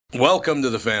Welcome to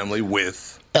the family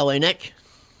with L.A. Nick.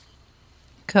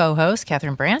 Co-host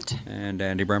Catherine Brandt. And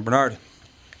Andy Brent Bernard.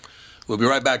 We'll be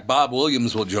right back. Bob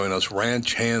Williams will join us,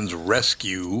 Ranch Hands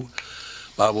Rescue.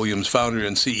 Bob Williams, founder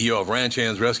and CEO of Ranch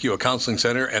Hands Rescue, a counseling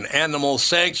center and animal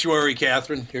sanctuary,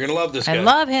 Catherine. You're going to love this guy. I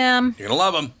love him. You're going to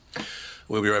love him.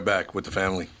 We'll be right back with the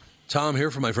family. Tom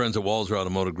here from my friends at Walzer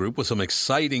Automotive Group with some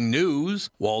exciting news.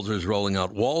 Walzer's rolling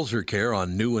out Walzer Care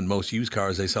on new and most used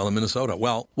cars they sell in Minnesota.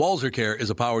 Well, Walzer Care is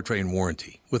a powertrain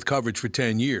warranty with coverage for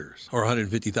 10 years or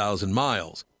 150,000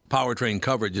 miles. Powertrain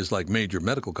coverage is like major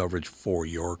medical coverage for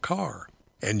your car.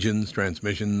 Engines,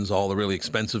 transmissions, all the really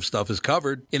expensive stuff is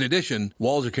covered. In addition,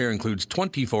 Walzer Care includes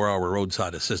 24-hour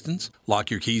roadside assistance. Lock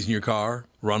your keys in your car,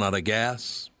 run out of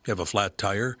gas, you have a flat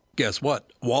tire. Guess what?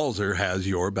 Walzer has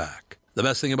your back. The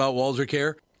best thing about Walzer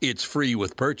Care, it's free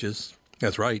with purchase.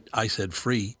 That's right, I said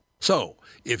free. So,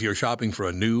 if you're shopping for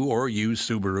a new or used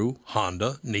Subaru,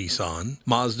 Honda, Nissan,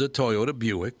 Mazda, Toyota,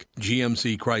 Buick,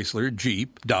 GMC, Chrysler,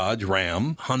 Jeep, Dodge,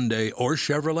 Ram, Hyundai, or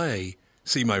Chevrolet,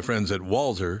 see my friends at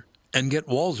Walzer and get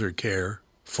Walzer Care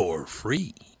for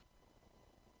free.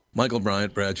 Michael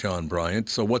Bryant, Bradshaw and Bryant.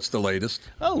 So what's the latest?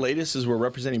 Well, the latest is we're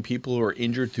representing people who are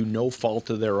injured through no fault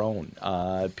of their own.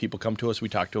 People come to us. We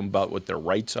talk to them about what their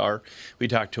rights are. We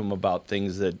talk to them about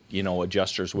things that,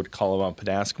 adjusters would call them up and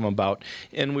ask them about.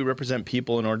 And we represent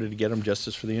people in order to get them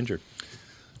justice for the injured.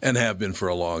 And have been for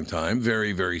a long time.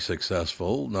 Very, very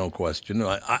successful, no question.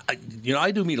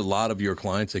 I do meet a lot of your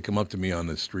clients. They come up to me on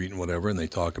the street and whatever, and they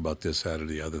talk about this, that, or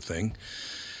the other thing.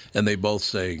 And they both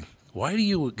say, why do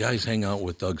you guys hang out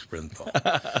with Doug Sprinthal?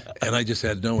 And I just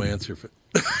had no answer for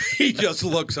He just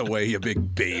looks away, you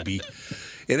big baby.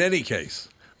 In any case,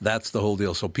 that's the whole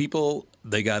deal. So people,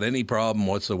 they got any problem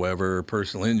whatsoever,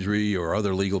 personal injury or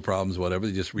other legal problems, whatever,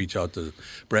 they just reach out to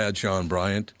Bradshaw and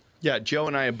Bryant. Yeah, Joe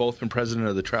and I have both been president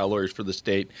of the trial lawyers for the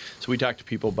state, so we talk to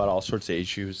people about all sorts of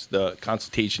issues. The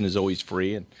consultation is always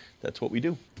free, and that's what we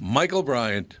do. Michael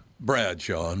Bryant,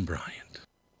 Bradshaw and Bryant.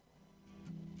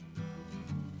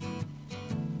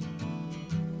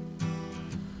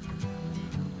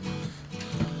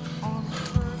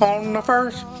 On the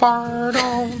first part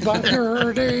of the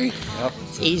journey. Yep.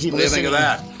 Easy what do you think of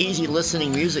that? Easy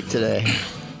listening music today.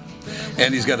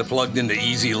 And he's got it plugged into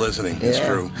easy listening. It's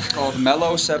true. It's called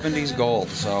Mellow 70s Gold,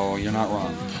 so you're not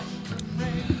wrong.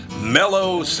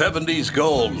 Mellow 70s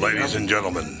Gold, ladies and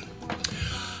gentlemen.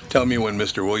 Tell me when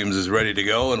Mr. Williams is ready to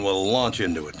go, and we'll launch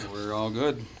into it. We're all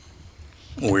good.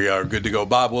 We are good to go.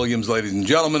 Bob Williams, ladies and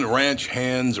gentlemen, Ranch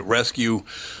Hands Rescue.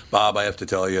 Bob, I have to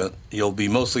tell you, you'll be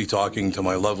mostly talking to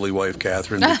my lovely wife,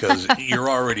 Catherine, because you're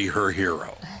already her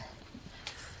hero.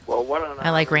 Well, what an I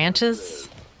like ranches.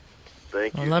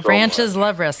 Thank you. I love so ranches, much.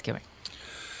 love rescuing.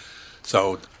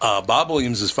 So, Bob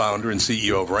Williams is founder and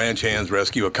CEO of Ranch Hands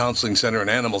Rescue, a counseling center and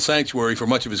animal sanctuary. For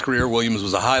much of his career, Williams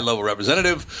was a high-level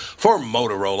representative for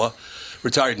Motorola.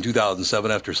 Retired in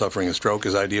 2007 after suffering a stroke.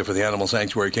 His idea for the animal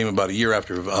sanctuary came about a year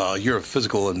after a year of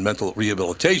physical and mental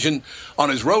rehabilitation.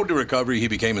 On his road to recovery, he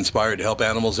became inspired to help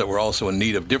animals that were also in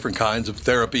need of different kinds of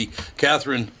therapy.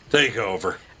 Catherine, take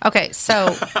over. Okay, so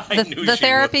the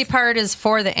therapy part is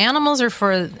for the animals or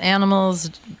for animals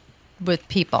with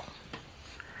people?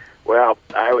 Well,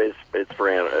 it's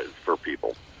for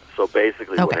people. So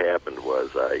basically, what happened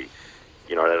was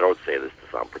and I don't say this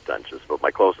to sound pretentious, but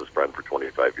my closest friend for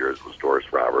 25 years was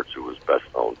Doris Roberts, who was best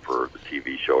known for the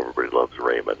TV show Everybody Loves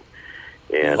Raymond.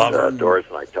 And Doris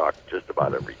and I talked just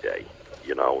about every day,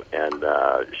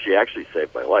 and she actually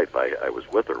saved my life. I was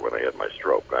with her when I had my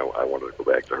stroke. I wanted to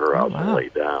go back to her house and lay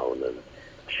down, and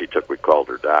we called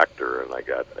her doctor, and I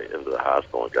got into the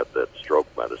hospital and got that stroke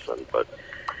medicine. But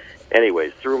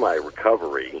anyways, through my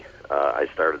recovery, I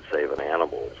started saving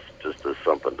animals just as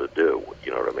something to do,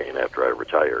 you know what I mean, after I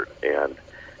retired. And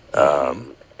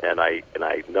and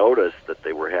I noticed that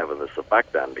they were having this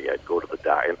effect on me. I'd go to the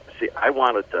doctor. See, I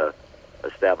wanted to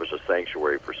establish a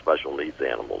sanctuary for special needs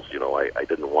animals. I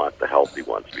didn't want the healthy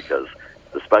ones, because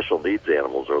the special needs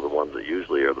animals are the ones that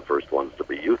usually are the first ones to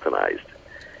be euthanized.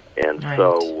 And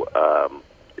so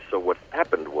what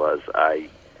happened was I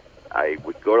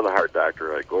would go to the heart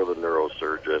doctor, I'd go to the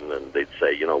neurosurgeon, and they'd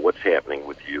say, what's happening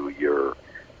with you? You're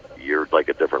like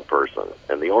a different person.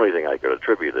 And the only thing I could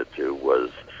attribute it to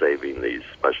was saving these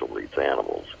special needs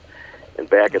animals. And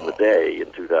back in the day,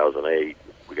 in 2008,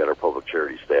 we got our public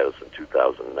charity status in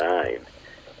 2009.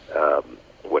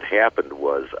 What happened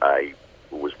was I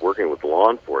was working with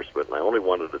law enforcement, and I only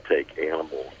wanted to take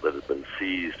animals that had been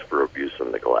seized for abuse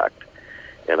and neglect.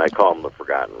 And I call them the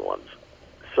forgotten ones.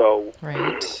 So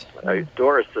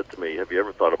Doris said to me, have you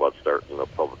ever thought about starting a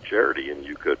public charity, and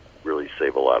you could really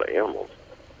save a lot of animals?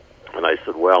 And I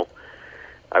said, well,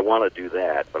 I want to do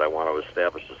that, but I want to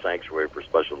establish a sanctuary for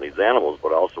special needs animals,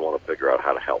 but I also want to figure out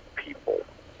how to help people.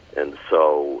 And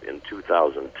so in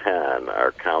 2010,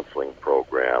 our counseling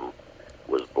program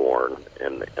was born,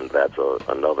 and that's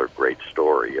another great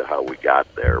story of how we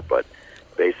got there. But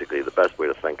basically, the best way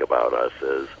to think about us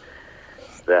is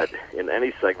that in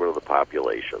any segment of the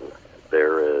population,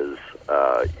 there is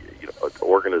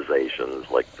organizations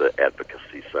like the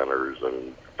advocacy centers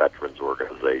and veterans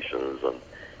organizations and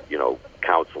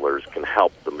counselors can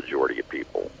help the majority of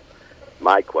people.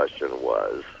 My question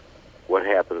was, what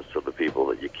happens to the people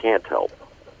that you can't help?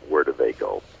 Where do they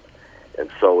go? And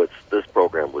so this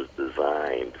program was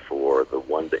designed for the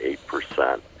 1 to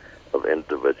 8% of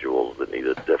individuals that need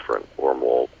a different or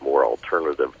more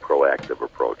alternative, proactive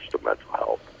approach to mental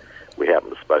health. We happen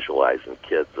to specialize in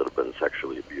kids that have been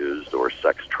sexually abused or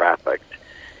sex trafficked,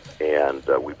 and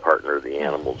we partner the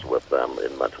animals with them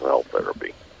in mental health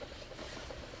therapy.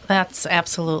 That's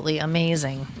absolutely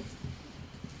amazing.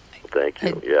 Thank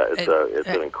you. It's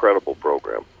an incredible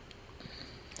program.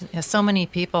 So many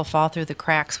people fall through the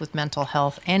cracks with mental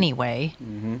health anyway.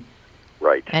 Mm-hmm.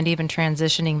 Right. And even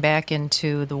transitioning back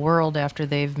into the world after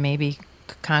they've maybe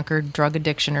conquered drug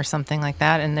addiction or something like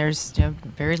that, and there's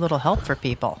very little help for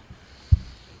people.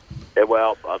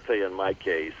 Well, I'll tell you, in my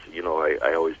case,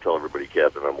 I always tell everybody,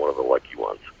 Captain, I'm one of the lucky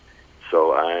ones.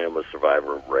 So I am a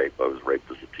survivor of rape. I was raped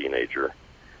as a teenager.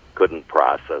 Couldn't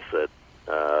process it.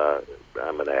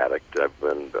 I'm an addict.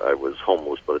 I was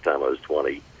homeless by the time I was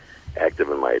 20, active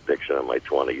in my addiction in my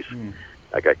 20s.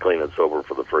 I got clean and sober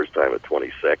for the first time at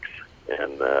 26,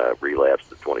 and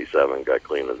relapsed at 27, got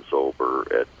clean and sober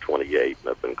at 28, and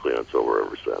I've been clean and sober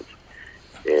ever since.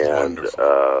 And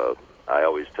I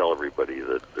always tell everybody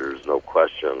that there's no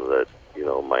question that,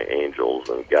 my angels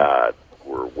and God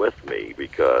were with me,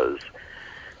 because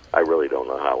I really don't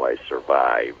know how I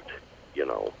survived,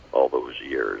 all those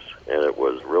years. And it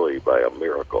was really by a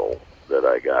miracle that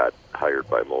I got hired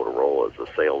by Motorola as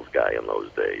a sales guy in those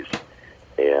days,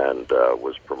 and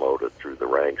was promoted through the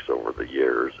ranks over the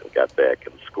years and got back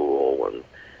in school and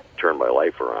turned my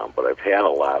life around. But I've had a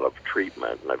lot of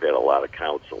treatment, and I've had a lot of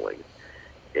counseling.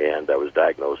 And I was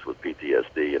diagnosed with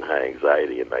PTSD and high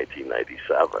anxiety in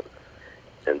 1997.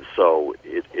 And so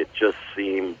it just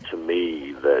seemed to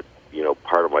me that,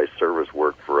 part of my service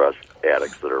work for us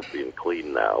addicts that are being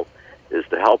clean now is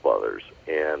to help others.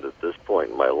 And at this point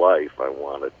in my life, I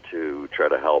wanted to try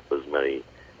to help as many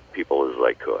people as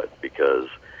I could, because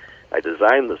I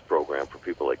designed this program for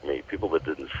people like me, people that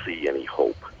didn't see any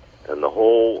hope. And the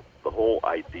whole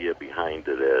idea behind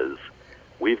it is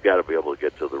we've got to be able to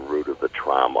get to the root of the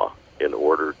trauma in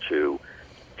order to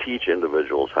teach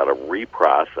individuals how to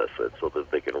reprocess it so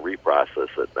that they can reprocess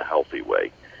it in a healthy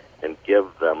way, and give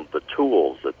them the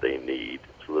tools that they need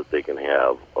so that they can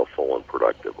have a full and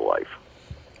productive life.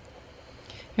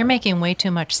 You're making way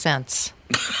too much sense.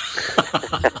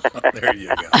 There you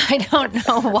go. I don't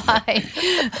know why.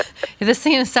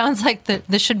 This sounds like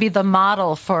this should be the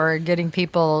model for getting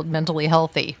people mentally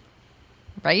healthy,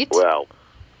 right? Well,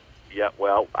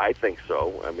 I think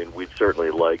so. I mean, we'd certainly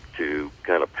like to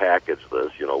kind of package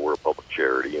this. We're a public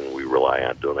charity, and we rely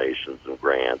on donations and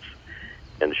grants,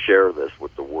 and share this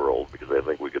with the world, because I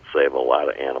think we could save a lot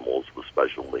of animals with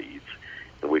special needs,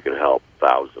 and we could help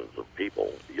thousands of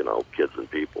people, kids and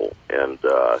people. And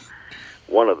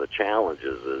one of the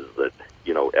challenges is that,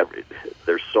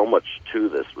 there's so much to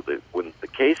this. When the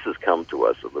cases come to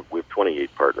us, we have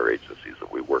 28 partner agencies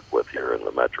that we work with here in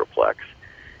the Metroplex,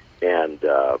 and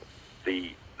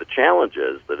the challenge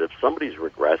is that if somebody's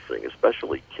regressing,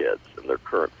 especially kids in their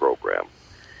current program,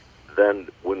 then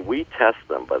when we test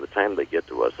them, by the time they get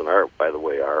to us, and our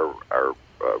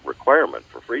requirement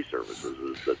for free services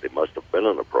is that they must have been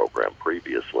in a program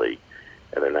previously,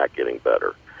 and they're not getting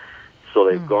better. So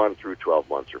they've gone through 12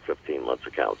 months or 15 months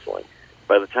of counseling.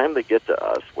 By the time they get to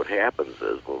us, what happens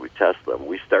is when we test them,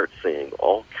 we start seeing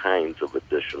all kinds of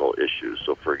additional issues.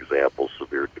 So, for example,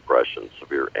 severe depression,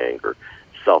 severe anger,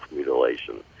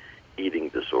 self-mutilation, eating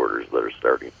disorders that are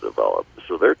starting to develop.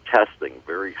 So they're testing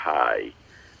very high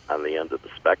on the end of the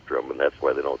spectrum, and that's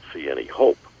why they don't see any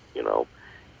hope,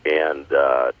 And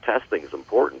testing is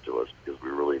important to us, because we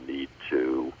really need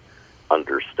to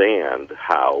understand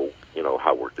how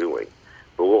we're doing.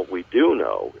 But what we do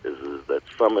know is that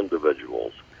some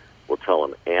individuals will tell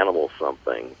an animal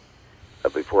something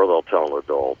before they'll tell an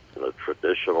adult in a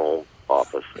traditional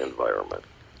office environment.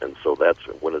 And so that's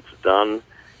when it's done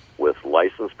with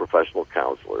licensed professional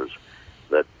counselors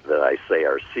that I say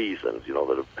are seasoned,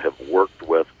 that have worked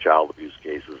with child abuse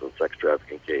cases and sex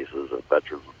trafficking cases and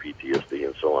veterans with PTSD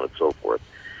and so on and so forth.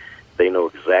 They know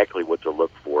exactly what to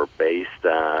look for based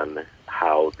on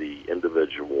how the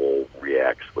individual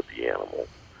reacts with the animal.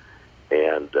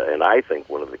 And I think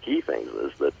one of the key things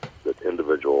is that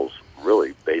individuals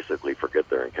really basically forget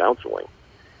they're in counseling,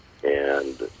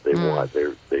 and they want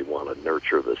to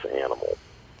nurture this animal,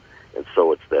 and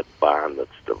so it's that bond that's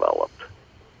developed.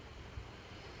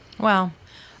 Well,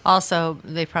 also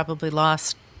they probably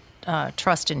lost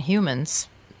trust in humans.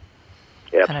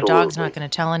 Absolutely. And a dog's not going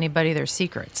to tell anybody their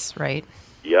secrets, right?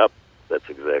 Yep, that's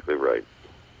exactly right.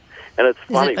 And it's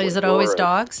funny. Is it always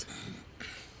dogs?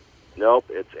 Nope,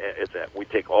 we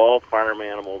take all farm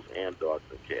animals and dogs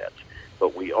and cats,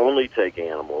 but we only take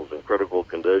animals in critical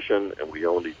condition, and we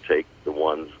only take the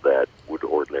ones that would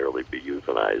ordinarily be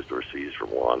euthanized or seized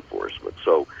from law enforcement.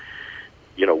 So,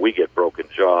 we get broken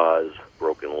jaws,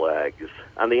 broken legs.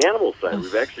 On the animal side,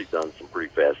 we've actually done some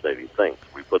pretty fascinating things.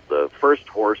 We put the first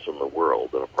horse in the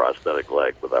world in a prosthetic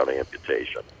leg without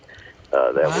amputation.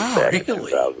 That was back in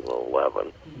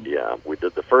 2011. Yeah, we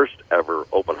did the first ever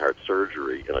open heart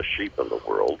surgery in a sheep in the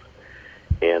world,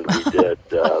 and we did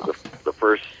the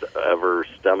first ever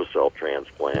stem cell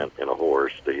transplant in a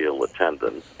horse to heal a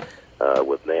tendon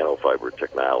with nanofiber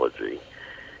technology.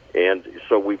 And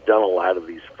so we've done a lot of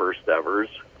these first evers.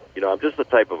 I'm just the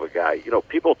type of a guy,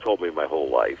 people told me my whole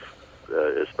life,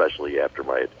 especially after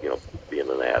my, being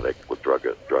an addict with drugs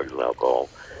and alcohol,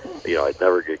 I'd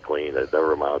never get clean. I'd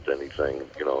never amount to anything.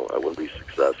 I wouldn't be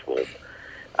successful.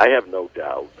 I have no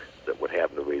doubt that what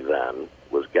happened to me then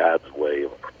was God's way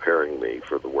of preparing me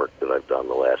for the work that I've done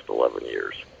the last 11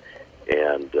 years.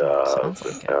 And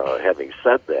having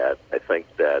said that, I think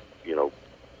that,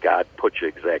 God puts you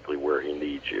exactly where he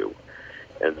needs you.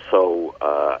 And so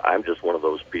I'm just one of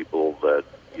those people that,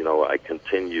 I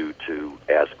continue to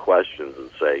ask questions and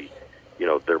say,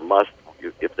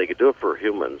 if they could do it for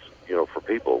humans, for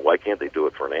people, why can't they do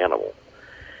it for an animal?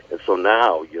 And so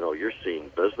now, you're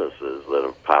seeing businesses that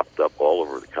have popped up all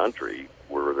over the country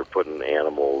where they're putting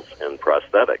animals in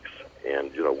prosthetics.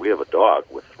 And, we have a dog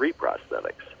with 3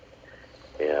 prosthetics.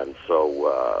 And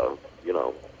so,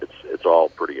 it's all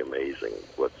pretty amazing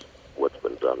what's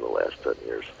been done the last 10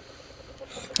 years.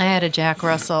 I had a Jack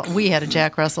Russell. We had a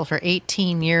Jack Russell for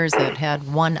 18 years that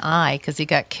had one eye because he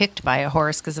got kicked by a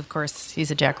horse because, of course, he's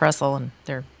a Jack Russell and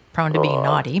they're prone to being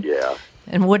naughty. Yeah.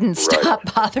 And wouldn't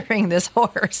stop bothering this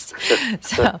horse.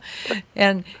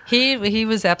 And he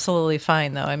was absolutely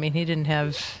fine, though. I mean,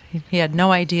 he had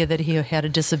no idea that he had a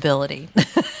disability.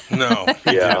 No.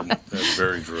 Yeah. That's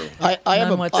very true. I have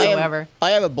None whatsoever. I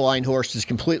have a blind horse that's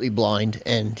completely blind,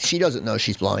 and she doesn't know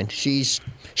she's blind.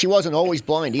 She wasn't always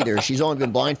blind either. She's only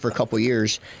been blind for a couple of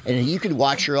years, and you could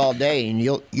watch her all day, and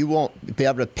you won't be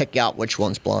able to pick out which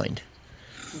one's blind.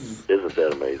 Isn't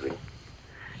that amazing?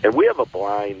 And we have a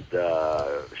blind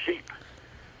sheep,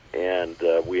 and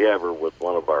we have her with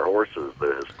one of our horses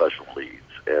that has special needs,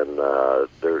 and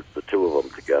they're the two of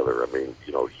them together. I mean,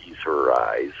 he's her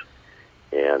eyes,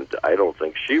 and I don't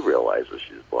think she realizes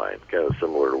she's blind. Kind of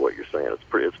similar to what you're saying.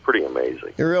 It's pretty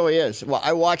amazing. It really is. Well,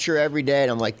 I watch her every day,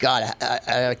 and I'm like, God,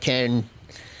 I can.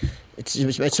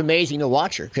 It's amazing to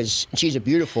watch her because she's a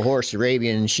beautiful horse,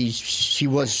 Arabian. And she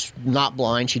was not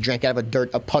blind. She drank out of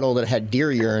a puddle that had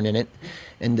deer urine in it,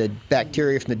 and the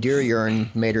bacteria from the deer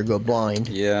urine made her go blind.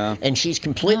 Yeah. And she's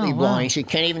completely blind. She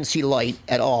can't even see light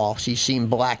at all. She's seeing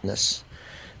blackness.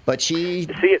 But she...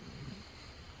 See,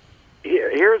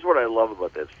 here's what I love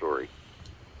about that story.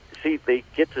 See, they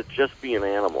get to just be an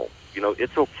animal.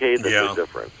 It's okay that they're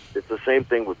different. It's the same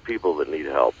thing with people that need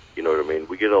help. You know what I mean?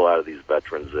 We get a lot of these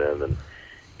veterans in, and,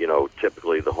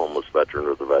 typically the homeless veteran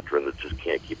or the veteran that just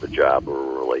can't keep a job or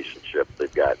a relationship.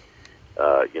 They've got,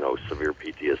 severe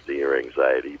PTSD or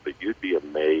anxiety. But you'd be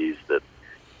amazed at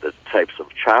the types of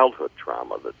childhood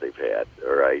trauma that they've had,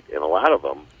 all right? And a lot of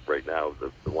them, right now,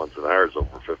 the ones in ours,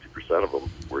 over 50% of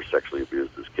them were sexually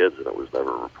abused as kids, and it was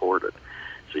never reported.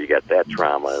 So you got that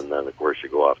trauma, and then, of course, you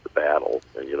go off to battle,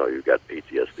 and, you've got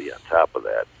PTSD on top of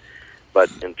that. But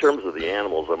in terms of the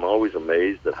animals, I'm always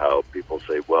amazed at how people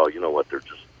say, well, you know what, they're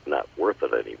just not worth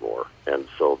it anymore, and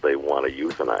so they want to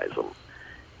euthanize them.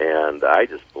 And I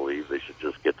just believe they should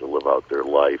just get to live out their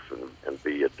life and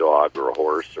be a dog or a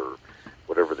horse or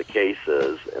whatever the case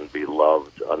is, and be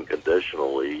loved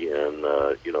unconditionally and,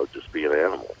 just be an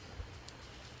animal.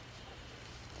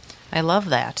 I love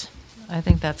that. I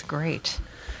think that's great.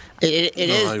 It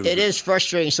is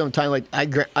frustrating sometimes.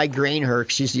 Like I grain her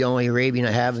because she's the only Arabian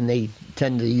I have, and they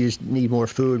tend to need more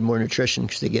food, more nutrition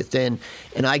because they get thin.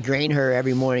 And I grain her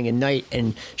every morning and night,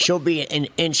 and she'll be an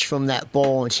inch from that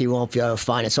bowl, and she won't be able to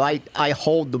find it. So I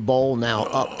hold the bowl now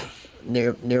up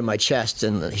near my chest,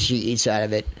 and she eats out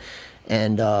of it.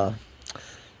 And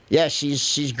Yeah,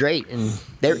 she's great, and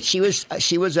she was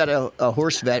at a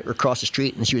horse vet across the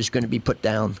street, and she was going to be put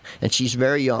down. And she's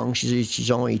very young;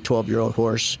 she's only a 12-year-old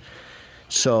horse.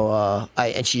 So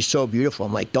and she's so beautiful.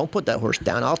 I'm like, don't put that horse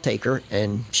down. I'll take her,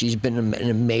 and she's been an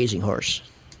amazing horse.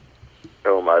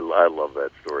 Oh, I love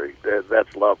that story.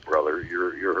 That's love, brother.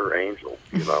 You're her angel,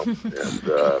 you know,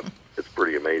 and it's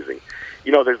pretty amazing.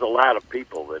 You know, there's a lot of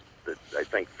people that I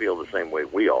think feel the same way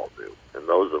we all do, and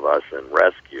those of us in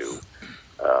rescue.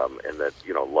 And that,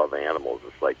 you know, love animals.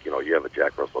 It's like, you know, you have a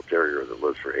Jack Russell Terrier that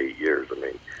lives for 8 years. I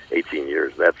mean, 18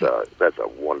 years. That's a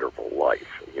wonderful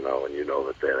life, you know, and you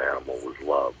know that animal was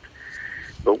loved.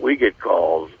 But we get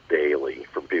calls daily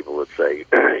from people that say,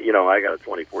 you know, I got a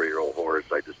 24-year-old horse.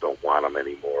 I just don't want him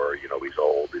anymore. You know, he's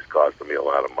old. He's costing me a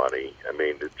lot of money. I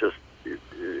mean,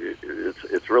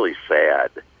 it's really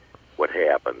sad what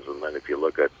happens. And then if you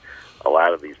look at a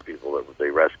lot of these people, that they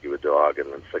rescue a dog,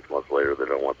 and then 6 months later they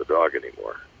don't want the dog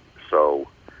anymore. So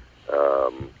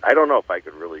I don't know if I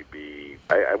could really be.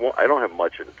 I don't have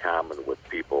much in common with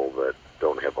people that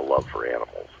don't have a love for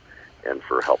animals and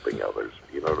for helping others.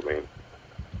 You know what I mean?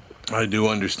 I do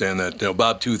understand that. You know,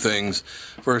 Bob, two things.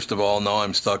 First of all, now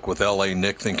I'm stuck with L.A.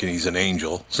 Nick thinking he's an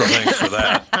angel, so thanks for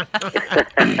that.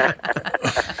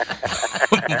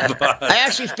 I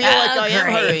actually feel like I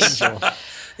am her angel.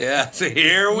 Yeah, so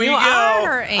here we you go. Are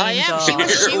her angel. I am. She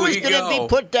was going to be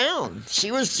put down.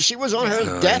 She was on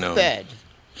her deathbed.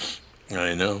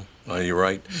 I know. Oh, you're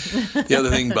right. The other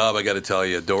thing, Bob, I got to tell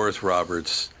you, Doris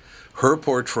Roberts, her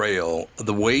portrayal,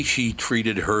 the way she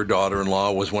treated her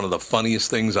daughter-in-law was one of the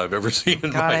funniest things I've ever seen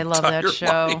in my entire life. God, I love that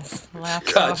show. Laughed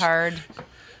so hard.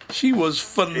 She was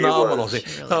phenomenal. She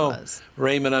really was.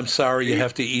 Raymond, I'm sorry you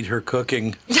have to eat her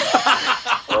cooking.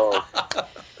 Oh,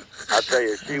 I'll tell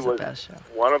you, she was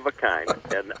one of a kind.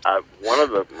 And one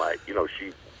of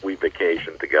we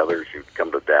vacationed together. She would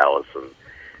come to Dallas and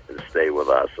stay with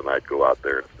us, and I'd go out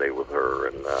there and stay with her.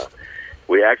 And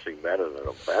we actually met at an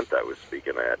event I was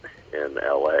speaking at in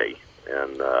L.A.,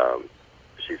 and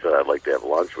she said, I'd like to have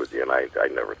lunch with you. And I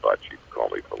never thought she'd call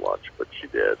me for lunch, but she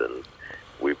did, and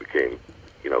we became,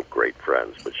 you know, great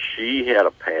friends. But she had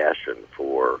a passion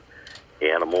for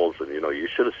animals, and, you know, you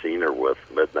should have seen her with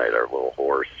Midnight, our little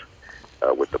horse,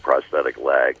 with the prosthetic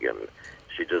leg, and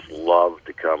she just loved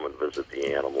to come and visit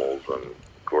the animals. And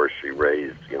of course, she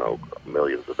raised, you know,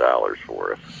 millions of dollars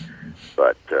for us.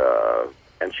 But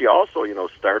and she also, you know,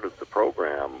 started the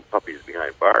program Puppies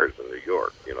Behind Bars in New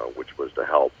York, you know, which was to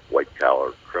help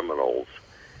white-collar criminals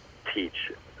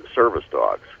teach service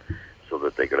dogs so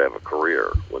that they could have a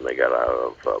career when they got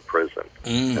out of prison.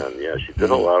 And yeah, she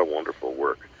did a lot of wonderful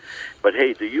work. But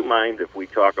hey, do you mind if we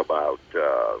talk about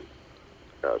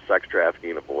sex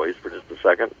trafficking of boys for just a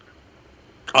second?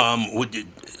 How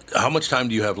much time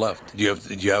do you have left? Do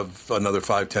you have another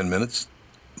 5-10 minutes,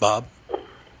 Bob?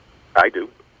 I do,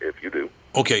 if you do.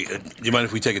 Okay, do you mind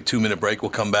if we take a 2-minute break?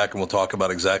 We'll come back and we'll talk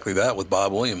about exactly that with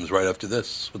Bob Williams right after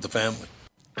this with the family.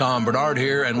 Tom Bernard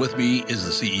here, and with me is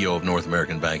the CEO of North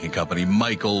American Banking Company,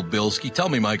 Michael Bilski. Tell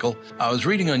me, Michael, I was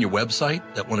reading on your website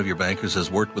that one of your bankers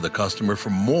has worked with a customer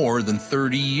for more than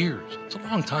 30 years. It's a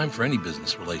long time for any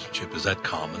business relationship. Is that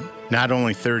common? Not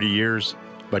only 30 years,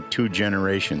 but 2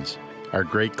 generations. Our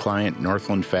great client,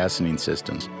 Northland Fastening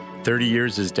Systems. 30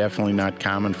 years is definitely not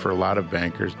common for a lot of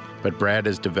bankers, but Brad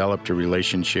has developed a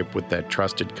relationship with that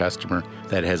trusted customer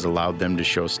that has allowed them to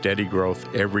show steady growth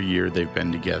every year they've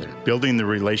been together. Building the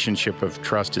relationship of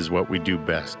trust is what we do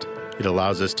best. It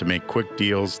allows us to make quick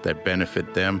deals that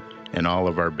benefit them and all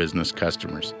of our business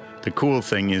customers. The cool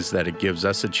thing is that it gives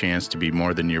us a chance to be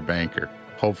more than your banker,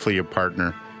 hopefully a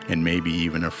partner, and maybe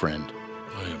even a friend.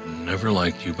 I have never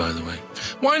liked you, by the way.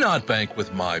 Why not bank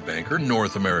with my banker,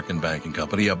 North American Banking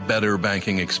Company, a better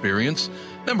banking experience?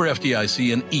 Member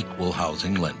FDIC, an equal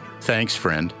housing lender. Thanks,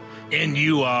 friend. And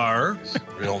you are?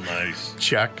 Real nice.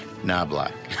 Chuck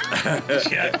Knobloch.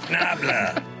 Chuck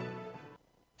Knobloch.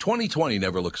 2020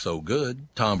 never looked so good.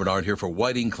 Tom Bernard here for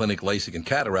Whiting Clinic LASIK and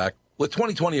Cataract. With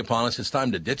 2020 upon us, it's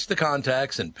time to ditch the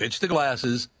contacts and pitch the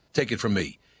glasses. Take it from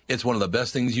me. It's one of the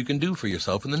best things you can do for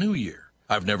yourself in the new year.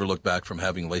 I've never looked back from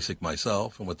having LASIK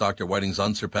myself, and with Dr. Whiting's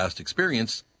unsurpassed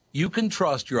experience, you can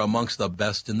trust you're amongst the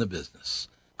best in the business.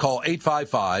 Call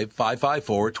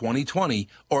 855-554-2020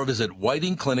 or visit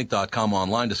whitingclinic.com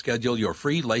online to schedule your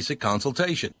free LASIK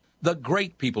consultation. The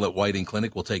great people at Whiting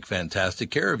Clinic will take fantastic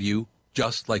care of you,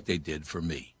 just like they did for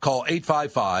me. Call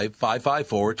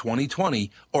 855-554-2020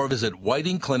 or visit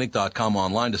whitingclinic.com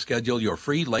online to schedule your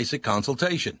free LASIK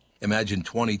consultation. Imagine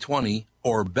 2020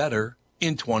 or better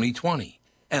in 2020.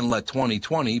 And let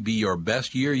 2020 be your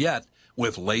best year yet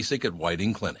with LASIK at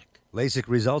Whiting Clinic. LASIK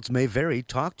results may vary.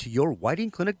 Talk to your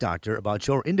Whiting Clinic doctor about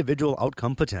your individual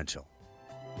outcome potential.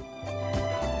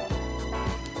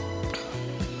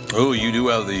 Oh, you do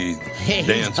have the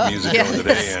dance music going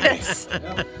today, Andy.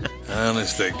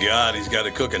 Honest to God, he's got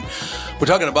it cooking. We're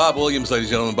talking to Bob Williams, ladies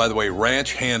and gentlemen. By the way,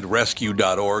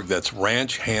 ranchhandrescue.org. That's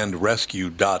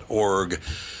ranchhandrescue.org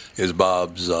is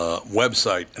Bob's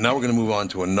website. And now we're going to move on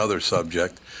to another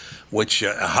subject, which,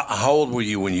 how old were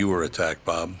you when you were attacked,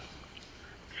 Bob?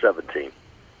 17.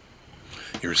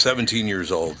 You were 17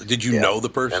 years old. Did you know the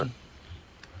person?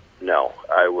 No.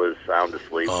 I was sound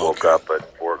asleep, woke up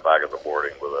at 4 o'clock in the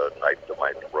morning with a knife to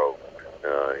my throat.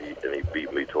 He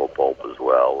beat me to a pulp as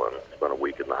well, and spent a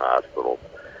week in the hospital.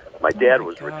 My dad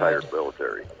was retired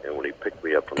military, and when he picked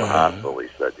me up from the hospital, he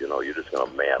said, you're just going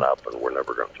to man up, and we're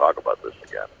never going to talk about this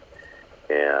again.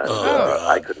 And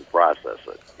I couldn't process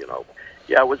it,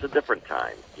 Yeah, it was a different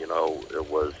time, It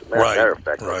was, matter of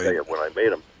fact, I'll tell you,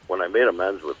 when I made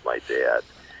amends with my dad,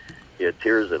 he had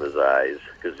tears in his eyes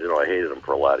because, I hated him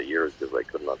for a lot of years because I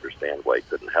couldn't understand why he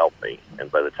couldn't help me.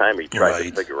 And by the time he tried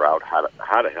to figure out how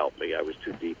to help me, I was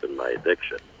too deep in my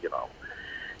addiction,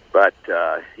 But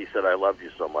he said, "I love you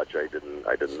so much, I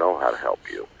didn't know how to help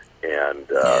you." And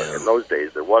in those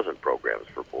days, there wasn't programs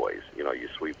for boys. You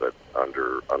sweep it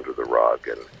under the rug.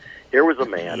 And here was a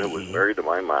man who was married to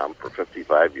my mom for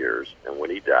 55 years, and when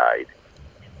he died,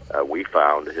 we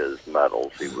found his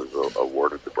medals. He was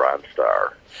awarded the Bronze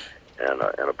Star and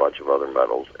a bunch of other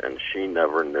medals, and she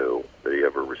never knew that he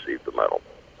ever received the medal.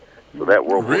 So that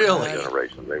World War II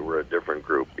generation, they were a different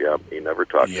group. Yep, he never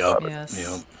talked about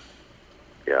it.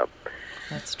 Yep.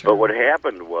 That's true. But what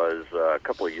happened was a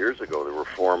couple of years ago, they were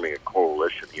forming a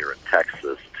coalition here in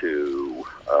Texas to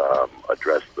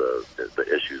address the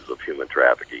issues of human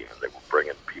trafficking, and they were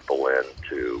bringing people in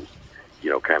to,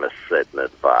 kind of sit and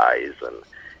advise,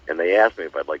 and they asked me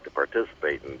if I'd like to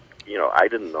participate, and I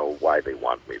didn't know why they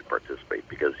wanted me to participate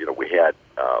because we had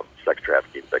sex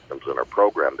trafficking victims in our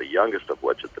program, the youngest of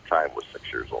which at the time was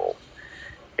 6 years old,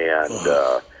 and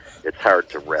it's hard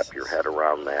to wrap your head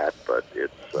around that, but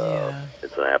it's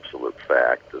an absolute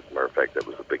fact. As a matter of fact, that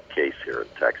was a big case here in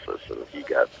Texas, and he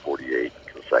got 48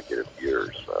 consecutive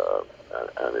years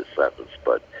on his sentence.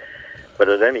 But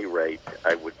at any rate,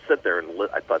 I would sit there and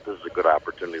I thought this is a good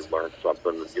opportunity to learn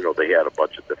something. They had a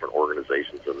bunch of different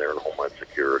organizations in there, in Homeland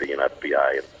Security and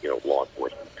FBI and law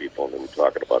enforcement people, and they were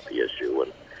talking about the issue.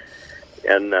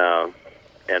 And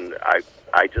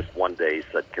I just one day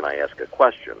said, "Can I ask a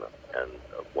question?" And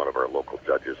one of our local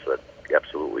judges said,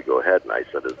 "Absolutely, go ahead." And I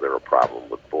said, "Is there a problem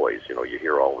with boys? You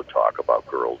hear all the talk about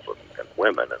girls and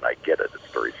women, and I get it.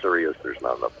 It's very serious. There's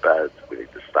not enough beds. We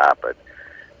need to stop it.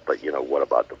 But, what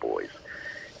about the boys?"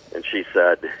 And she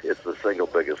said, "It's the single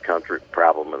biggest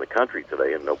problem in the country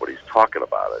today, and nobody's talking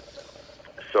about it."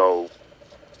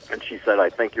 And she said, "I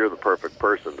think you're the perfect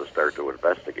person to start to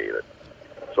investigate it."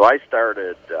 So I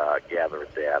started gathering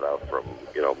data from,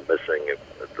 missing,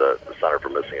 the Center for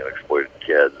Missing and Exploited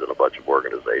Kids and a bunch of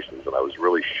organizations, and I was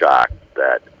really shocked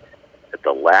at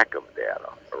the lack of data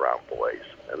around boys,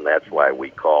 and that's why we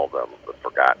call them the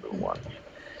forgotten ones.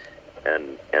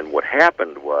 And what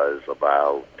happened was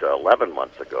about 11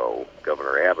 months ago,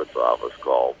 Governor Abbott's office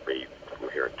called me from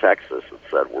here in Texas and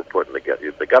said, "We're putting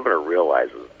together." The governor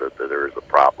realizes that there is a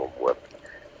problem with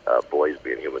boys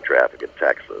being human trafficked in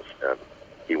Texas, and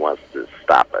he wants to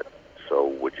stop it. So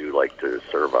would you like to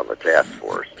serve on the task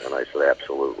force? And I said,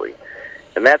 absolutely.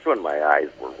 And that's when my eyes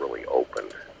were really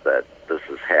opened that this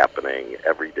is happening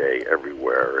every day,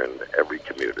 everywhere, in every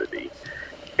community.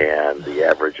 And the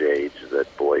average age that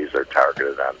boys are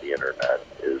targeted on the internet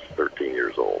is 13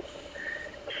 years old.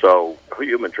 So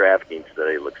human trafficking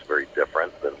today looks very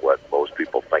different than what most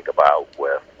people think about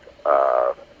with,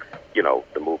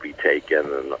 the movie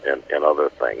Taken and other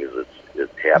things. It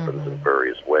happens in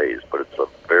various ways, but it's a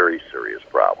very serious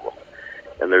problem.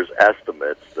 And there's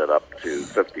estimates that up to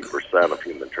 50% of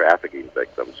human trafficking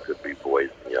victims could be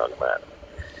boys and young men.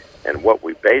 And what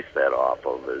we base that off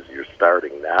of is you're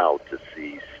starting now to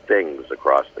see stings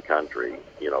across the country.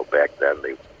 Back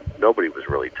then nobody was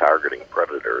really targeting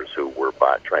predators who were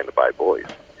trying to buy boys.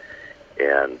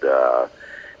 And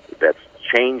that's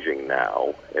changing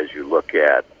now as you look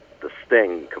at the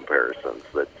sting comparisons.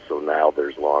 So now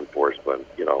there's law enforcement,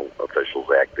 officials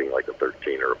acting like a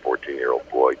 13 or a 14-year-old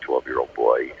boy, 12-year-old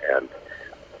boy,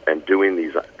 and doing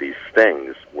these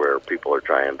stings where people are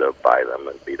trying to buy them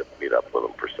and meet up with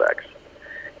them for sex.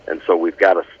 And so we've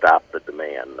got to stop the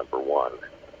demand, number one.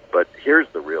 But here's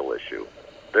the real issue.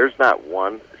 There's not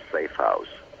one safe house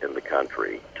in the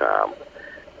country, Tom,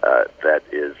 that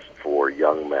is for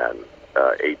young men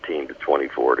 18 to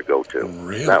 24 to go to.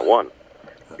 Really? Not one.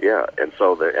 Yeah, and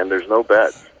so there's no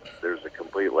beds. There's a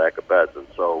complete lack of beds, and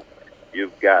so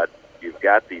you've got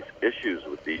these issues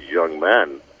with these young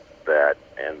men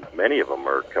and many of them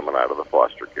are coming out of the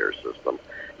foster care system.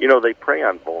 They prey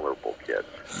on vulnerable kids,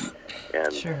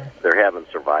 and they're having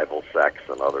survival sex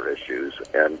and other issues,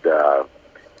 and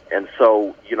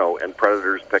so and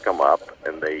predators pick them up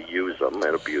and they use them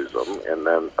and abuse them, and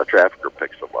then a trafficker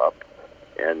picks them up,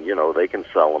 and they can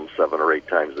sell them 7 or 8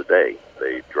 times a day.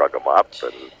 They drug them up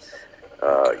and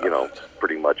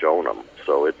pretty much own them.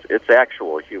 So it's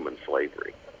actual human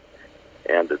slavery.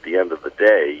 And at the end of the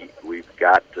day, we've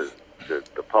got the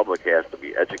public has to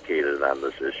be educated on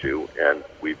this issue, and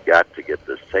we've got to get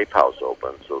this safe house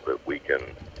open so that we can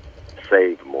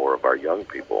save more of our young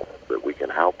people, that we can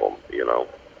help them,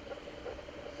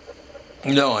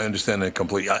 No, I understand that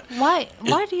completely. Why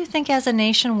do you think as a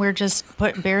nation we're just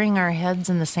burying our heads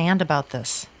in the sand about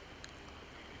this?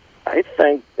 I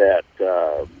think that,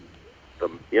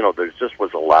 there just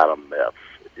was a lot of myths.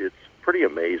 It's pretty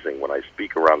amazing when I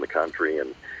speak around the country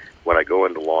and when I go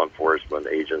into law enforcement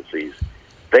agencies,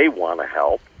 they want to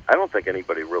help. I don't think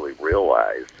anybody really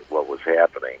realized what was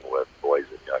happening with boys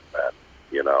and young men,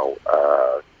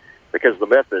 because the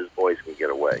myth is boys can get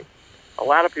away. A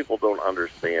lot of people don't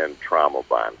understand trauma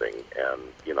bonding and,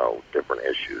 different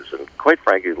issues. And quite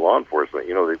frankly, law enforcement,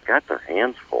 they've got their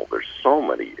hands full. There's so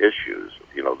many issues,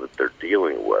 that they're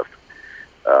dealing with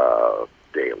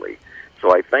daily.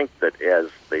 So I think that as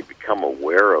they become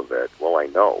aware of it, well, I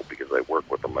know because I work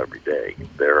with them every day,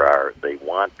 they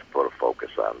want to put a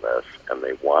focus on this, and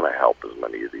they want to help as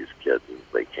many of these kids as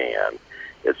they can.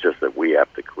 It's just that we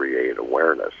have to create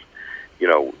awareness.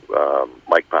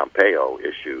 Mike Pompeo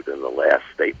issued in the last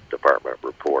State Department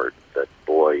report that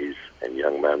boys and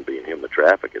young men being human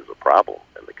trafficked is a problem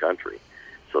in the country.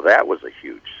 So that was a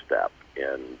huge step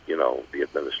in, the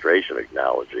administration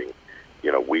acknowledging,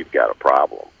 we've got a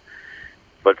problem.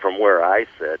 But from where I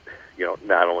sit,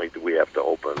 not only do we have to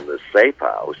open this safe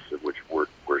house, which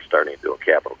we're starting to do a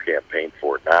capital campaign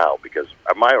for now, because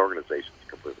my organization is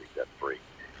completely debt-free.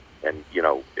 And,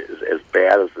 as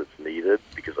bad as it's needed,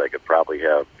 because I could probably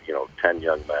have, 10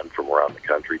 young men from around the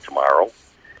country tomorrow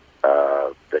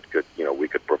that could, we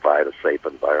could provide a safe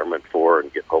environment for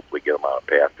and hopefully get them on a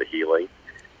path to healing.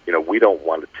 We don't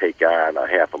want to take on a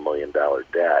 $500,000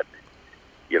 debt,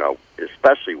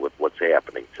 especially with what's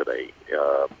happening today.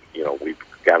 We've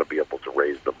got to be able to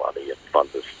raise the money and fund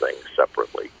this thing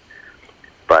separately.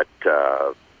 But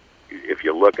if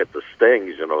you look at the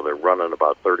stings, they're running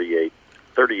about 38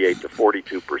 to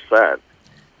 42%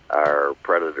 are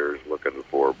predators looking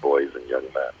for boys and young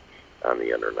men on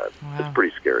the internet. Wow. It's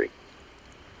pretty scary.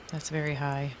 That's very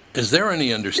high. Is there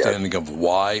any understanding of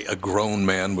why a grown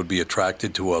man would be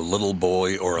attracted to a little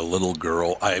boy or a little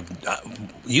girl?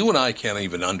 You and I can't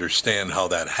even understand how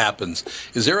that happens.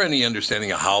 Is there any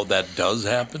understanding of how that does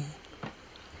happen?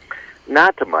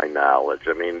 Not to my knowledge.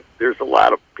 I mean, there's a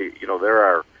lot of there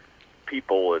are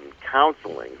people in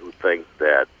counseling who think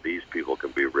that these people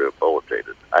can be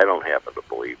rehabilitated. I don't happen to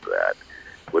believe that.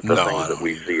 With the things that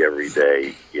we see every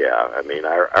day, I mean,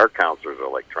 our counselors are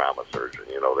like trauma surgeons.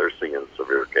 They're seeing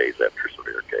severe case after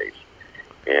severe case,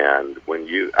 and when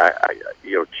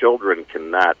children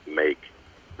cannot make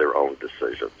their own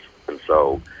decisions, and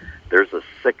so there's a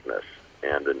sickness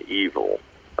and an evil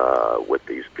with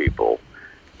these people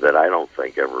that I don't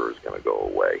think ever is going to go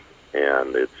away,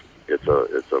 and it's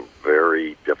a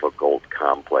very difficult,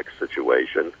 complex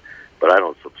situation, but I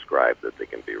don't subscribe that they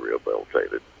can be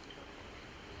rehabilitated.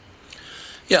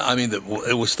 Yeah, I mean,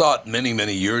 it was thought many,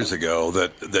 many years ago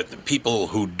that people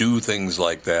who do things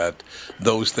like that,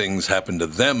 those things happen to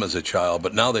them as a child,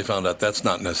 but now they found out that's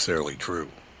not necessarily true.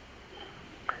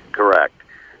 Correct.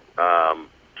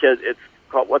 Kids, it's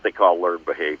called what they call learned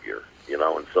behavior,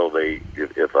 and so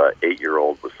if an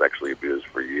 8-year-old was sexually abused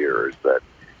for years, that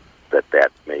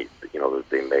may, that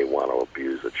they may want to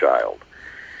abuse a child.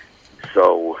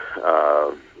 So,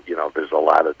 there's a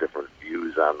lot of different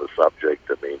views on the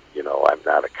subject. I mean, I'm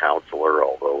not a counselor,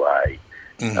 although I,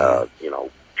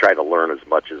 try to learn as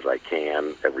much as I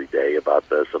can every day about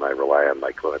this, and I rely on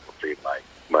my clinical team.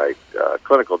 My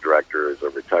clinical director is a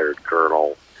retired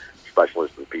colonel,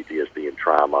 specialist in PTSD and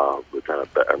trauma,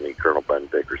 Colonel Ben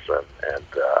Dickerson, and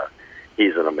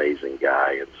he's an amazing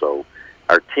guy. And so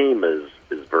our team is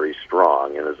very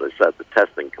strong, and as I said, the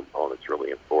testing component's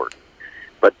really important.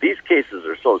 But these cases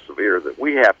are so severe that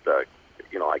we have to,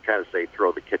 I kind of say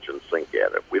throw the kitchen sink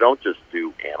at it. We don't just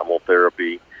do animal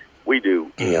therapy. We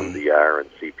do EMDR and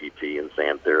CPT and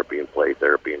sand therapy and play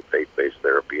therapy and faith-based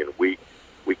therapy, and we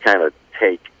kind of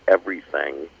take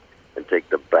everything and take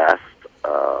the best,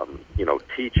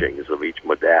 teachings of each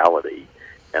modality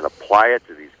apply it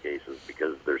to these cases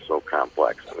because they're so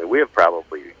complex. I mean, we have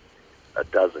probably a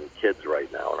dozen kids right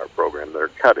now in our program that are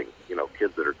cutting,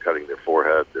 kids that are cutting their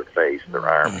forehead, their face, their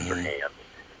arms, their hands.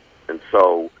 And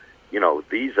so,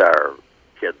 these are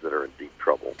kids that are in deep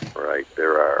trouble, right?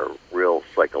 There are real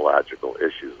psychological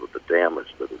issues with the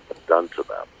damage that has been done to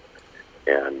them.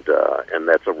 And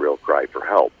that's a real cry for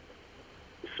help.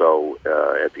 So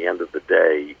at the end of the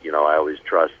day, I always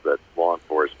trust that law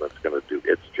enforcement's going to do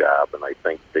its job, and I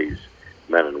think these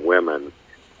men and women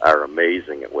are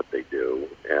amazing at what they do,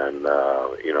 and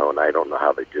and I don't know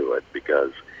how they do it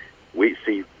because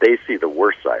they see the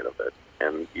worst side of it,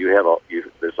 and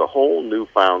there's a whole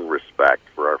newfound respect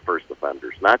for our first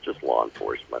offenders, not just law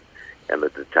enforcement and the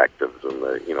detectives and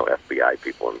the FBI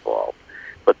people involved,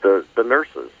 but the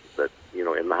nurses that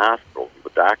in the hospitals, the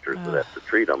doctors that have to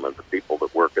treat them, and the people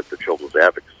that work at the Children's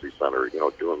Advocacy Center,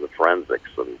 doing the forensics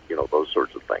and those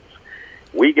sorts of things.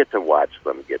 We get to watch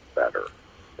them get better.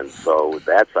 And so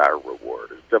that's our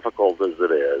reward. As difficult as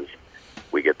it is,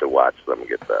 we get to watch them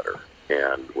get better.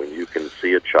 And when you can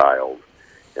see a child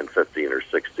in 15 or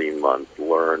 16 months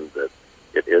learn that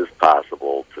it is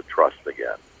possible to trust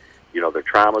again, their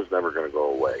trauma's never going to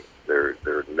go away.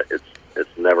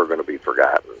 It's never going to be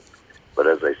forgotten. But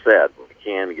as I said, we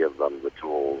can give them the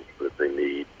tools that they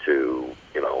need to,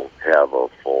 have a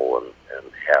full and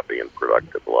happy and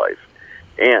productive life.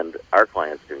 And our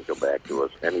clients can go back to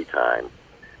us anytime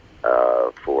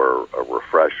for a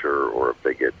refresher, or if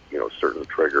they get certain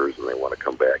triggers and they want to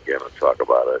come back in and talk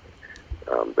about it,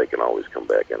 they can always come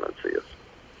back in and see us.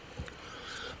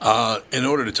 In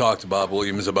order to talk to Bob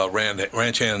Williams about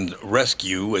Ranch Hand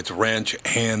Rescue, it's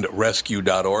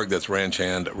ranchhandrescue.org. That's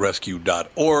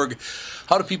ranchhandrescue.org.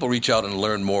 How do people reach out and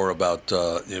learn more about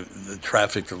the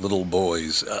trafficked little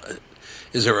boys?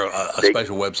 Is there a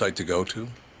special website to go to?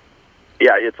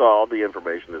 Yeah, it's all the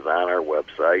information is on our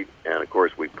website, and of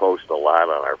course we post a lot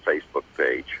on our Facebook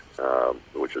page,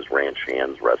 which is Ranch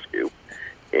Hands Rescue,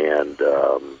 and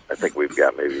I think we've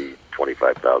got maybe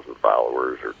 25,000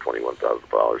 followers or 21,000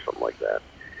 followers, something like that,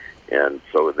 and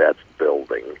so that's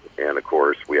building. And of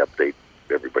course we update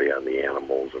everybody on the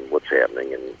animals and what's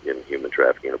happening in human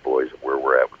trafficking of boys, where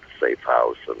we're at with the Safe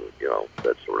House, and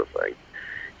that sort of thing.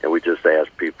 And we just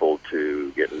ask people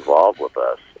to get involved with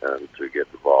us and to get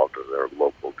involved in their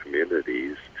local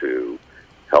communities to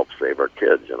help save our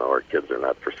kids. Our kids are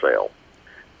not for sale.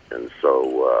 And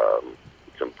so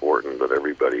it's important that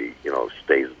everybody,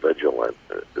 stays vigilant,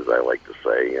 as I like to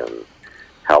say, in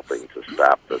helping to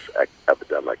stop this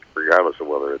epidemic, regardless of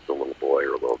whether it's a little boy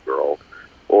or a little girl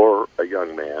or a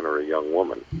young man or a young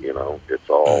woman. It's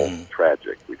all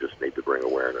tragic. We just need to bring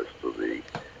awareness to the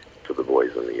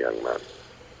boys and the young men.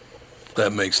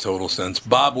 That makes total sense.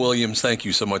 Bob Williams, thank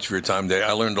you so much for your time today.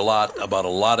 I learned a lot about a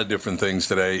lot of different things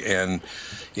today, and,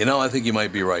 I think you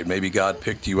might be right. Maybe God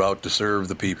picked you out to serve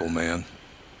the people, man.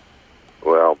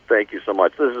 Well, thank you so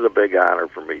much. This is a big honor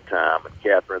for me, Tom. And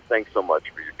Catherine, thanks so much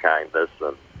for your kindness,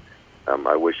 and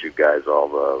I wish you guys all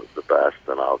the best,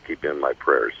 and I'll keep you in my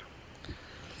prayers.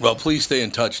 Well, please stay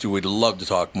in touch, too. We'd love to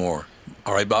talk more.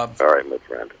 All right, Bob? All right, my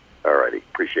friend. All righty.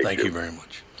 Appreciate you. Thank you very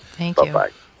much. Thank you.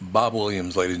 Bye-bye. Bob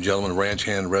Williams, ladies and gentlemen,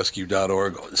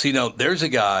 ranchhandrescue.org. See, now, there's a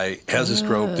guy, has a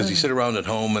stroke. Does he sit around at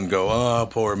home and go, oh,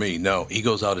 poor me? No, he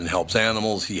goes out and helps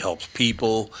animals. He helps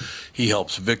people. He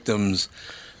helps victims.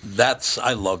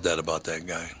 I love that about that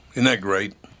guy. Isn't that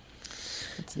great?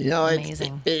 It's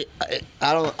amazing.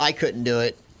 I couldn't do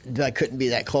it. I couldn't be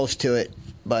that close to it,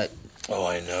 but... Oh,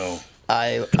 I know.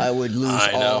 I would lose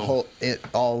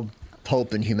all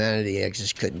hope in humanity. I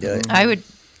just couldn't do it.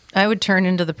 I would turn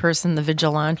into the person, the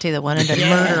vigilante that wanted to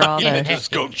murder all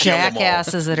the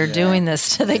jackasses that are doing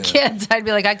this to the kids. I'd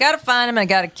be like, I got to find him, I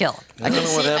got to kill him. I don't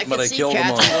know what happened, but I killed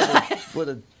them all.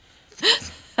 With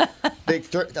a big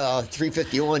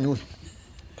 351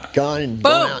 gun and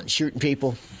going out and shooting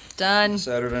people. Done.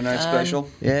 Saturday night special.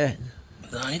 Yeah.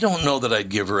 I don't know that I'd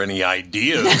give her any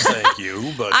ideas, thank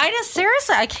you. But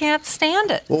seriously, I can't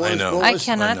stand it. I know. I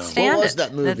cannot stand it. What was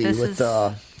that movie with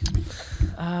the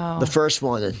first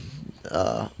one?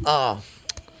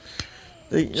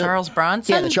 Charles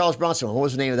Bronson? Yeah, the Charles Bronson one. What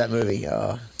was the name of that movie?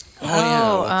 What the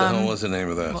hell was the name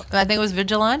of that? I think it was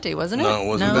Vigilante, wasn't it? No, it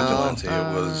wasn't Vigilante.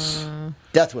 It was...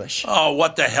 Death Wish. Oh,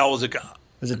 what the hell was it?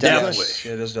 Was it Death Wish?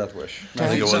 It is Death Wish. I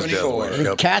think it was Death Wish.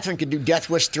 Yep. Catherine could do Death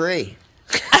Wish 3.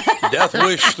 Death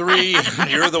Wish 3,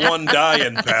 you're the one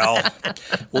dying, pal.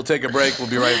 We'll take a break. We'll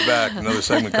be right back. Another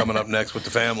segment coming up next with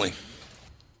the family.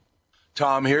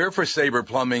 Tom here for Sabre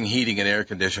Plumbing, Heating, and Air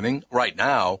Conditioning. Right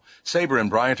now, Sabre and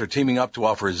Bryant are teaming up to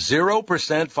offer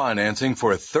 0% financing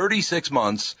for 36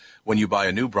 months when you buy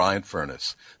a new Bryant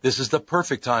furnace. This is the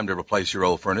perfect time to replace your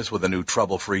old furnace with a new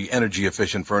trouble-free,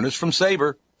 energy-efficient furnace from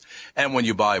Sabre. And when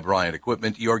you buy Bryant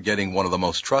equipment, you're getting one of the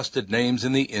most trusted names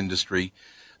in the industry.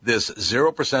 This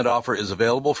 0% offer is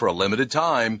available for a limited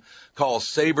time. Call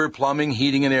Sabre Plumbing,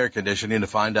 Heating, and Air Conditioning to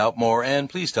find out more, and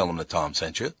please tell them that Tom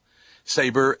sent you.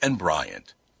 Sabre and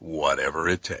Bryant, whatever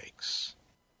it takes.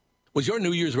 Was your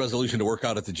New Year's resolution to work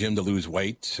out at the gym to lose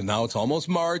weight? Now it's almost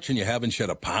March and you haven't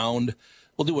shed a pound?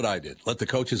 Well, do what I did. Let the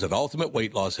coaches at Ultimate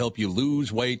Weight Loss help you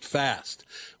lose weight fast.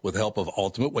 With the help of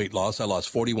Ultimate Weight Loss, I lost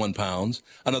 41 pounds,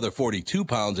 another 42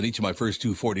 pounds in each of my first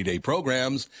 2 40-day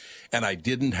programs, and I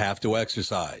didn't have to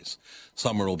exercise.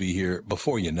 Summer will be here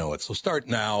before you know it. So start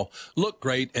now, look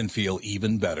great, and feel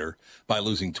even better by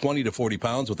losing 20 to 40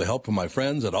 pounds with the help of my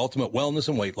friends at Ultimate Wellness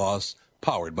and Weight Loss,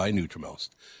 powered by Nutrimost.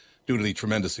 Due to the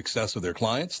tremendous success of their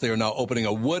clients, they are now opening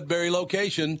a Woodbury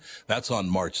location. That's on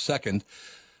March 2nd.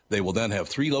 They will then have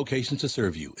 3 locations to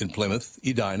serve you in Plymouth,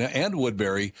 Edina, and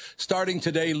Woodbury. Starting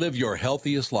today, live your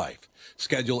healthiest life.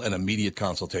 Schedule an immediate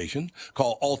consultation.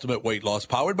 Call Ultimate Weight Loss,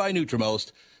 powered by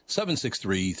Nutrimost,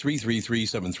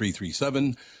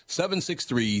 763-333-7337,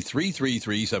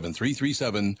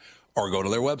 763-333-7337, or go to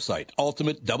their website,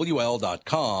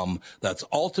 ultimatewl.com. That's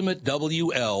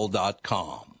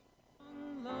ultimatewl.com.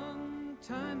 Long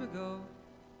time ago,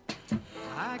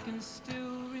 I can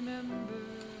still remember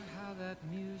how that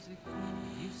music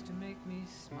used to make me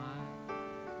smile.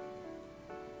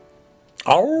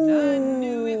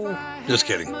 Oh, just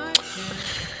kidding.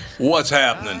 What's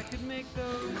happening?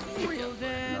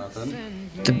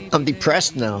 I'm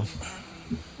depressed now.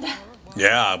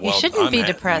 Yeah, well, you shouldn't be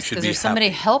depressed because there's somebody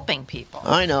helping people.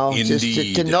 I know. Indeed.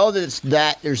 Just to know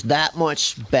that there's that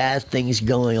much bad things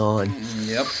going on.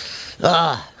 Yep.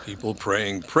 People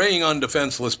preying on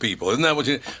defenseless people. Isn't that what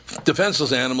you...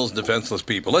 Defenseless animals, defenseless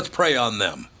people. Let's prey on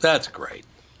them. That's great.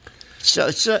 So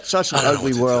it's such an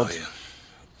ugly world.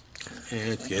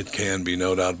 It can be,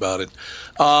 no doubt about it.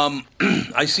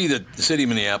 I see that the city of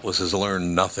Minneapolis has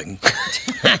learned nothing.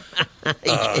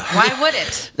 Why would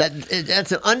it?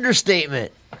 That's an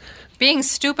understatement. Being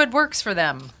stupid works for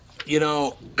them. You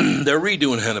know, they're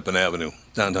redoing Hennepin Avenue,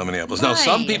 downtown Minneapolis. Now,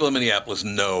 some people in Minneapolis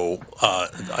know,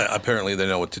 apparently they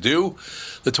know what to do.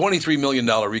 The $23 million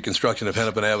reconstruction of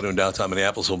Hennepin Avenue in downtown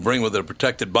Minneapolis will bring with it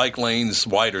protected bike lanes,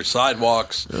 wider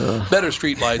sidewalks, better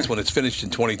streetlights when it's finished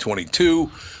in 2022.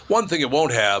 One thing it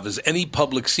won't have is any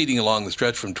public seating along the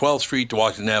stretch from 12th Street to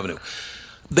Washington Avenue.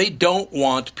 They don't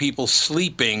want people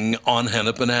sleeping on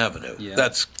Hennepin Avenue. Yeah.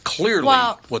 That's clearly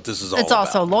what this is all about. It's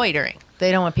also loitering.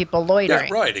 They don't want people loitering.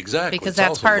 Yeah, right, exactly. Because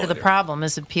that's part of the problem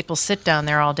is that people sit down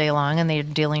there all day long and they're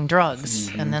dealing drugs,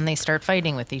 and then they start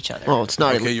fighting with each other. Oh, it's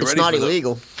not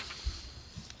illegal.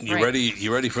 You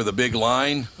ready for the big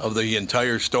line of the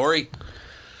entire story?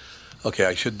 Okay,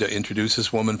 I should introduce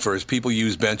this woman first. People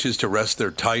use benches to rest their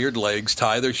tired legs,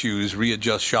 tie their shoes,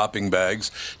 readjust shopping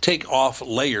bags, take off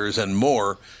layers, and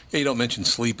more. Yeah, you don't mention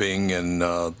sleeping and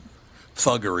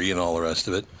thuggery and all the rest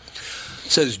of it.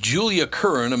 Says Julia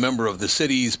Curran, a member of the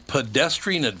city's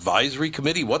Pedestrian Advisory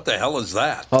Committee. What the hell is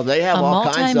that? Oh, they have all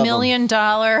kinds of them. A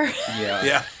multi-million-dollar.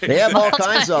 Yeah. They have all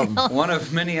kinds of them. One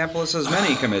of Minneapolis's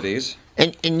many committees.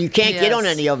 And you can't get on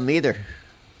any of them either.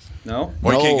 No?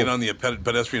 Why can't get on the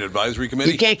Pedestrian Advisory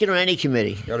Committee? You can't get on any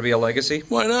committee. Got to be a legacy?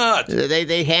 Why not?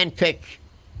 They handpick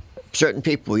certain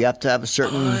people. You have to have a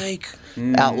certain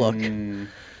outlook.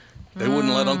 They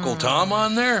wouldn't let Uncle Tom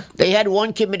on there? They had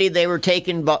one committee they were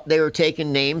taking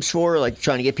names for, like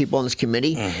trying to get people on this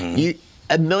committee.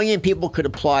 A million people could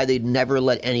apply. They'd never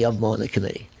let any of them on the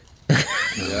committee.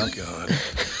 Oh, God.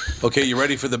 Okay, you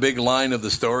ready for the big line of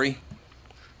the story?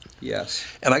 Yes.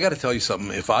 And I got to tell you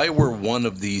something. If I were one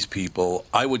of these people,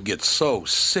 I would get so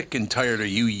sick and tired of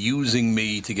you using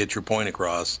me to get your point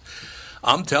across.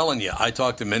 I'm telling you, I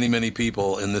talked to many, many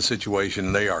people in this situation,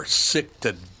 and they are sick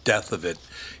to death of it.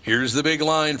 Here's the big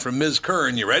line from Ms.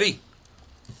 Curran. You ready?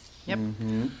 Yep.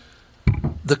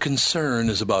 The concern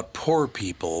is about poor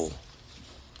people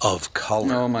of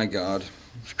color. Oh, my God.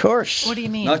 Of course. What do you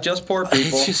mean? Not just poor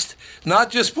people. It's just not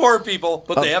just poor people,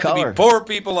 but they have to be poor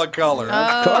people of color.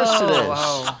 Of course it is.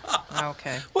 Oh,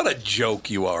 okay. What a joke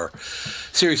you are.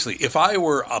 Seriously, if I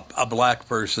were a black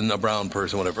person, a brown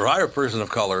person, whatever, if I were a person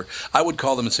of color, I would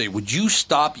call them and say, would you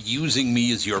stop using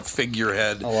me as your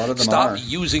figurehead? A lot of them Stop are.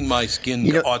 using my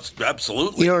skin.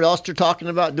 Absolutely. You know what else they're talking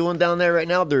about doing down there right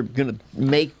now? They're going to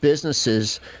make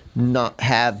businesses not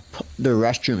have their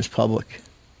restrooms public.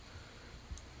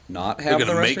 Not have They're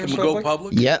the going to make them restrooms go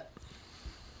public? Yep.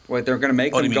 Wait, they're going to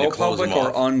make them go public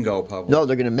or ungo public? No,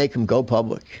 they're going to make them go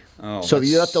public. Oh, so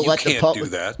you have to let the public.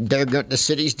 You can't do that. The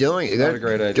city's doing it. Not a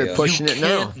great idea. They're pushing it now.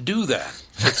 You can't do that.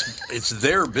 It's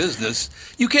their business.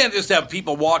 You can't just have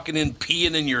people walking in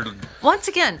peeing in your. Once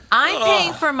again, I'm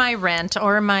paying for my rent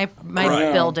or my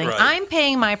building. Right. I'm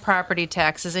paying my property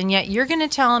taxes, and yet you're going to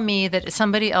tell me that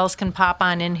somebody else can pop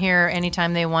on in here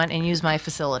anytime they want and use my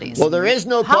facilities. Well, there is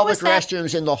no public is that?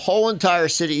 restrooms in the whole entire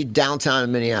city downtown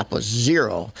in Minneapolis.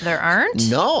 Zero. There aren't?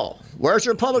 No. Where's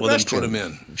your public Well, restroom? then put them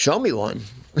in. Show me one.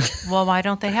 Well, why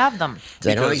don't they have them?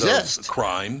 They don't Because exist. of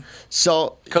crime.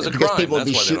 So Because of crime, people that's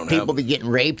be why they don't have people them. be getting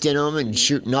raped in them and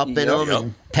shooting up in them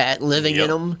and living in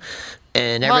them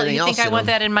and Well, everything you else. think I in want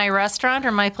them. that in my restaurant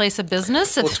or my place of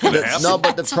business? What's going to happen? No,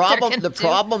 but the That's what they're gonna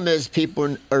problem is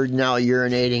people are now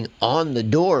urinating on the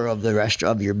door of the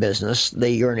restaurant of your business.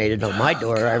 They urinated on my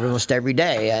door almost every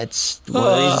day. That's one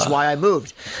of the reasons why I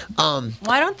moved.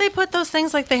 Why don't they put those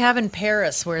things like they have in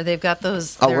Paris, where they've got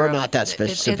those? Oh, we're not that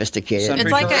sophisticated.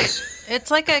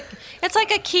 It's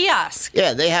like a kiosk.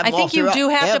 Yeah, they have. I them all think you throughout- do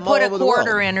they have to them all put a over the world.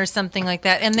 quarter in or something like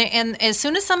that, and as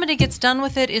soon as somebody gets done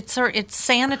with it, it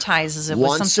sanitizes it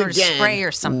with some sort of spray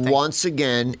or something. Once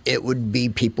again,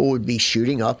 people would be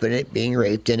shooting up in it, being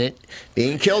raped in it,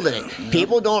 being killed in it.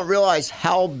 People don't realize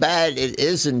how bad it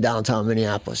is in downtown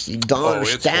Minneapolis. You don't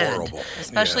understand. It's horrible.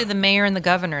 Especially the mayor and the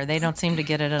governor. They don't seem to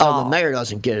get it at all. Oh, the mayor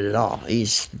doesn't get it at all. He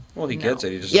gets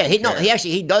it. He just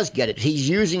he does get it. He's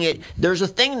using it. There's a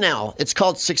thing now. It's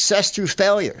called success through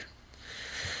failure.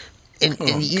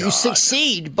 And you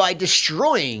succeed by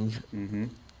destroying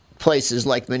places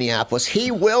like Minneapolis.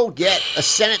 He will get a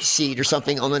Senate seat or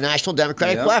something on the National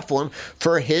Democratic platform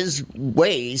for his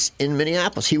ways in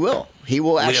Minneapolis. He will. He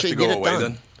will actually get it done.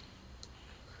 Then?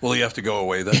 Will he have to go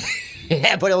away then?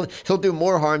 Yeah, but he'll do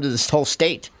more harm to this whole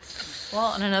state.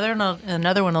 Well, and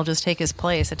another one will just take his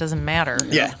place. It doesn't matter.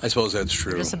 Yeah, I suppose that's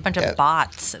true. They're just a bunch of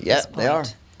bots at this point. They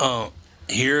are.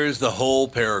 Here's the whole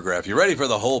paragraph. You ready for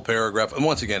the whole paragraph? And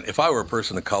once again, if I were a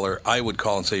person of color, I would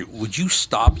call and say, would you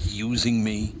stop using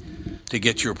me to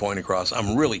get your point across?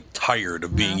 I'm really tired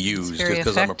of being used just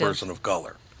because I'm a person of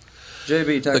color.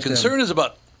 JB, the concern is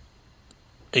about...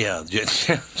 Yeah,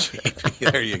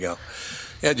 JB, there you go.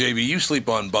 Yeah, JB, you sleep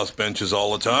on bus benches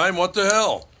all the time. What the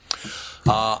hell?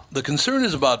 The concern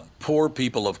is about poor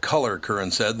people of color,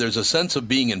 Curran said. There's a sense of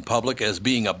being in public as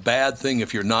being a bad thing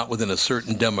if you're not within a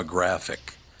certain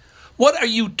demographic. What are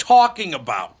you talking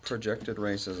about? Projected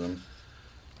racism.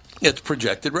 It's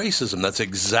projected racism. That's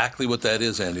exactly what that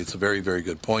is, Andy. It's a very, very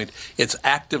good point. It's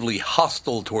actively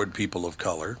hostile toward people of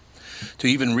color. To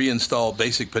even reinstall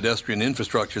basic pedestrian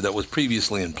infrastructure that was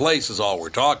previously in place is all we're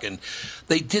talking.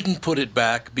 They didn't put it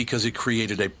back because it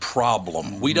created a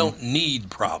problem. We don't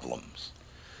need problems.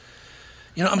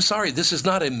 You know, I'm sorry, this is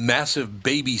not a massive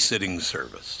babysitting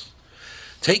service.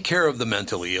 Take care of the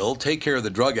mentally ill, take care of the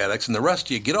drug addicts, and the rest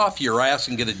of you, get off your ass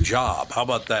and get a job. How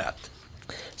about that?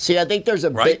 See, I think there's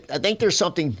I think there's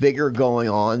something bigger going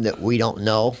on that we don't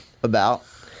know about.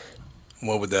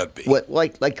 What would that be? Like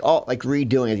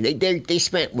redoing it. They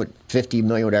spent $50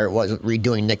 million, whatever it was,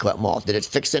 redoing Nicollet Mall. Did it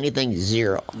fix anything?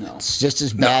 Zero. No. It's just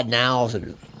as bad now,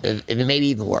 maybe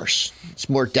even worse. It's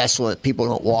more desolate. People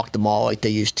don't walk the mall like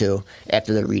they used to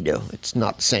after the redo. It's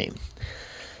not the same.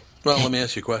 Well, let me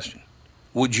ask you a question.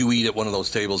 Would you eat at one of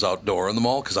those tables outdoor in the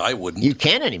mall? Because I wouldn't. You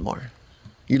can't anymore.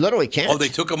 You literally can't. Oh, they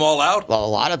took them all out?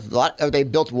 Well, they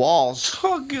built walls.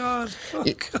 Oh, God.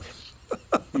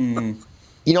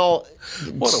 You know,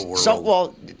 what a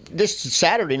world. This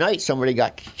Saturday night, somebody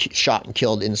got shot and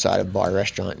killed inside a bar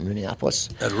restaurant in Minneapolis.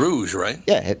 At Rouge, right?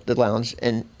 Yeah, at the lounge.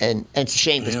 And it's a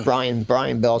shame because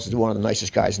Brian Bells is one of the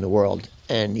nicest guys in the world.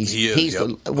 And he's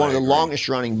one of the longest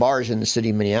running bars in the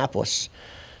city of Minneapolis,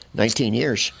 19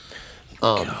 years.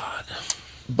 God.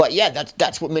 But yeah,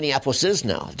 that's what Minneapolis is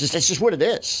now. It's just what it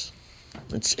is.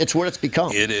 It's what it's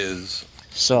become. It is.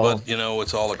 So, but, you know,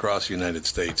 it's all across the United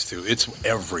States, too. It's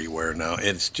everywhere now.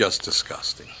 It's just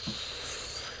disgusting.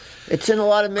 It's in a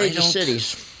lot of major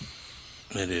cities.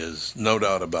 It is. No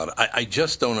doubt about it. I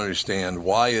just don't understand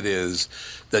why it is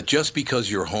that just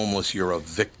because you're homeless, you're a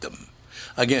victim.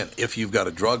 Again, if you've got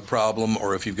a drug problem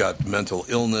or if you've got mental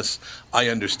illness, I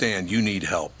understand you need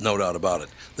help. No doubt about it.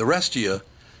 The rest of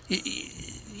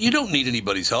you don't need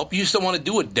anybody's help. You just don't want to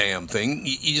do a damn thing.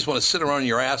 You just want to sit around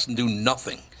your ass and do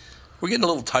nothing. We're getting a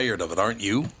little tired of it, aren't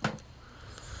you?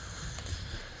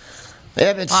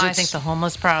 Yeah, I think the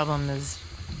homeless problem is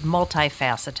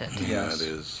multifaceted. Yeah, it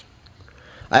is.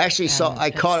 I actually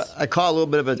I caught a little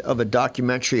bit of a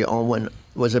documentary on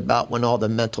when all the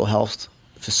mental health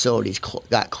facilities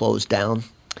got closed down,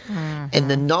 and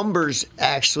the numbers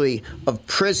actually of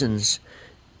prisons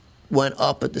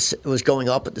was going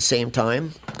up at the same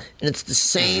time, and it's the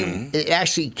same. It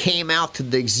actually came out to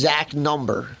the exact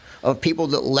number of people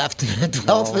that left mental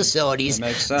health facilities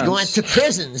went to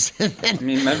prisons. I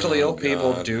mean, mentally ill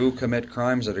people do commit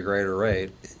crimes at a greater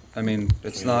rate. I mean,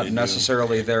 it's not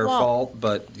necessarily their fault,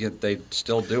 but yet they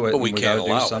still do it. But we can't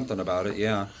do something about it.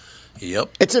 Yeah. Yep.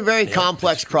 It's a very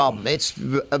complex problem. It's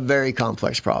a very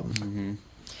complex problem. Mm-hmm.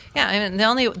 Yeah, I mean,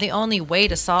 the only way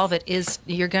to solve it is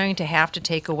you're going to have to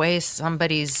take away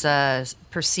somebody's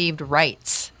perceived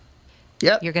rights.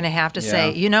 Yep. You're going to have to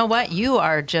say, you know what, you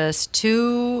are just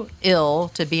too ill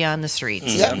to be on the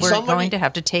streets. Yep. We're going to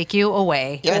have to take you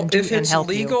away and help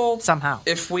legal, you somehow.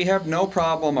 If we have no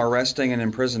problem arresting and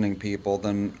imprisoning people,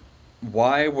 then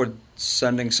why would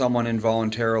sending someone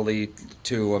involuntarily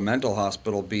to a mental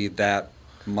hospital be that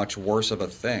much worse of a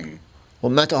thing? Well,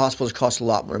 mental hospitals cost a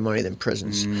lot more money than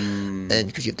prisons, and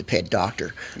because you have to pay a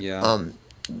doctor. Yeah.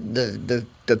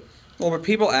 Well, but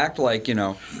people act like,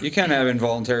 you can't have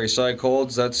involuntary psych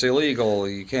holds. That's illegal.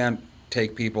 You can't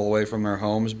take people away from their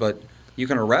homes, but you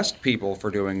can arrest people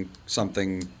for doing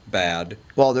something bad.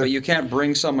 Well, but you can't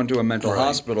bring someone to a mental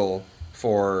hospital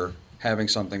for having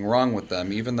something wrong with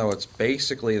them, even though it's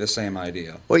basically the same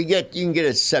idea. Well, you can get a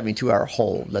 72-hour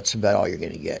hold. That's about all you're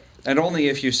going to get. And only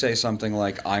if you say something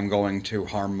like, "I'm going to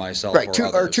harm myself," right?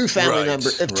 Or two family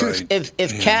members.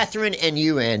 If Catherine and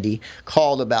you, Andy,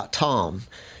 called about Tom,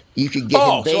 you could get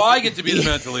him. So I get to be the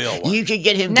mentally ill one. You could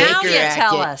get him now Baker Acted.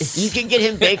 Tell us. You could get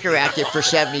him Baker Acted for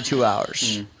 72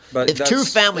 hours. But if two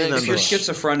family members, if you're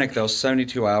schizophrenic, though,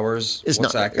 72 hours,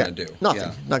 what's that going to do? Nothing.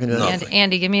 Yeah. Not going to do nothing.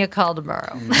 Andy, give me a call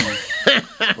tomorrow.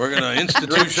 We're going to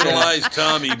institutionalize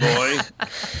Tommy boy.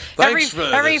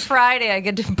 Every Friday, I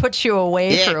get to put you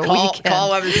away for a weekend.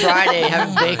 Call every Friday and have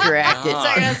him Baker Acted.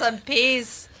 Second us some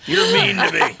peace. You're mean to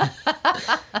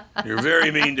me. You're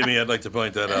very mean to me. I'd like to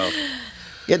point that out.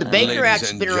 Yeah, the Baker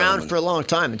Act's been around for a long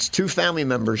time. It's two family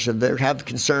members that have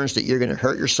concerns that you're going to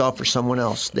hurt yourself or someone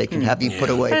else. They can have you put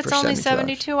away but for 72 hours. It's only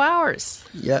 72 hours.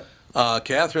 Yep.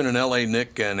 Catherine in L.A.,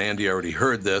 Nick and Andy already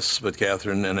heard this, but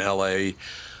Catherine in L.A.,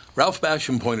 Ralph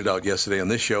Basham pointed out yesterday on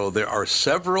this show there are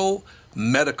several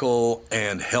medical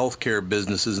and healthcare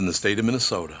businesses in the state of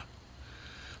Minnesota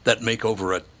that make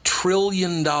over $1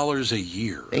 trillion a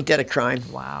year. Ain't that a crime?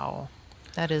 Wow.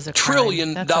 That is a $1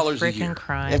 trillion crime. That's a a year.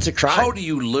 crime. It's a crime. How do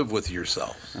you live with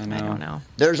yourself? I don't know.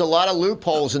 There's a lot of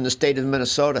loopholes in the state of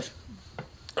Minnesota.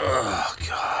 Oh,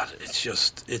 God.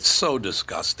 It's so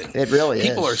disgusting. It really is.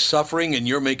 People are suffering, and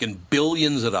you're making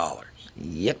billions of dollars.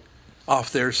 Yep.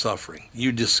 Off their suffering.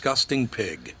 You disgusting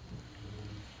pig.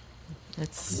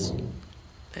 It's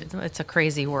a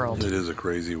crazy world. It is a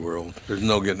crazy world. There's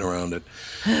no getting around it.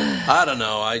 I don't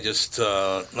know. I just,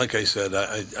 like I said,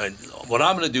 what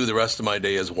I'm going to do the rest of my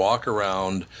day is walk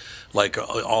around like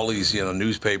all these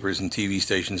newspapers and TV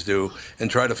stations do and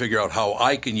try to figure out how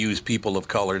I can use people of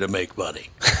color to make money.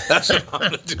 That's what I'm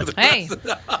going to do the rest of the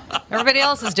day. Everybody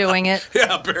else is doing it.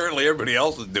 Yeah, apparently everybody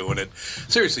else is doing it.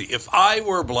 Seriously, if I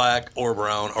were black or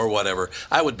brown or whatever,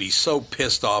 I would be so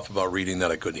pissed off about reading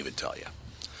that I couldn't even tell you.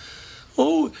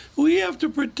 Oh, we have to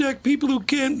protect people who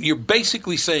can't. You're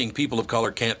basically saying people of color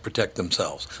can't protect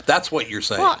themselves. That's what you're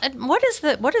saying. Well,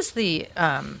 what is the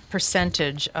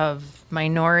percentage of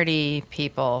minority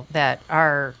people that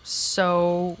are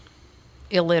so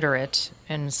illiterate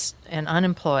and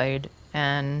unemployed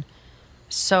and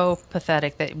so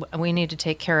pathetic that we need to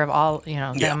take care of all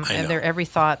them and their every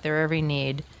thought, their every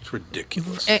need? It's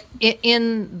ridiculous.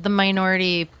 In the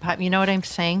minority, you know what I'm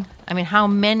saying? I mean, how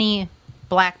many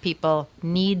black people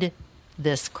need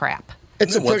this crap?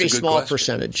 It's a pretty small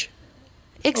percentage.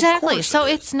 Exactly. So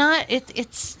it's not.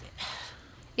 It's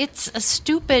a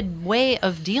stupid way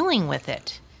of dealing with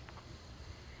it.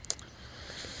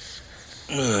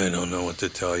 I don't know what to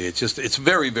tell you. It's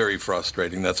very, very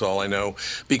frustrating. That's all I know.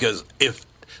 Because if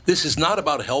this is not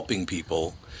about helping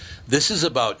people, this is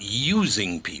about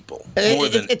using people more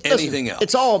than anything else.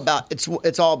 It's all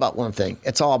about one thing.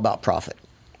 It's all about profit.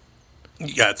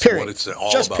 Yeah, that's what it's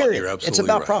all Just about. Period. You're absolutely It's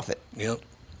about right. profit. Yep,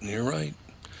 you're right.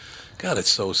 God,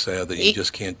 it's so sad that you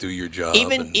just can't do your job.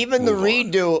 Even the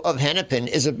redo of Hennepin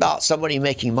is about somebody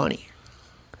making money.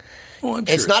 Oh, I'm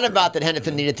sure it's not about that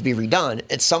Hennepin needed to be redone.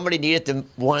 It's somebody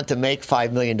wanted to make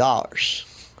 $5 million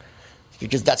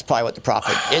because that's probably what the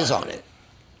profit is on it.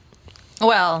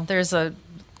 Well, there's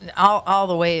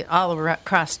all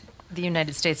across the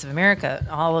United States of America,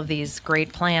 all of these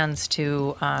great plans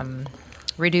to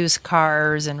reduce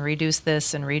cars and reduce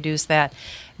this and reduce that.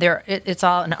 It's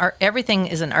all everything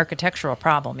is an architectural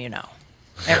problem,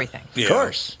 everything. Yeah. Of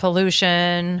course.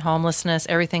 Pollution, homelessness,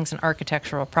 everything's an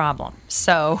architectural problem.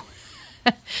 So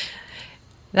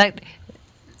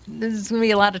there's going to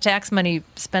be a lot of tax money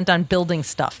spent on building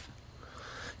stuff.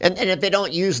 And if they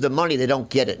don't use the money, they don't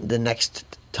get it the next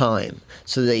time.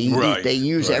 So they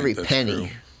use every penny. True.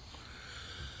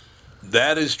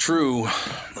 That is true.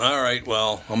 All right,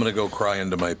 well, I'm going to go cry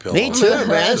into my pillow. Me too,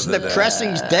 man. It's a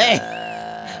depressing day.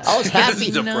 I was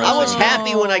happy. I was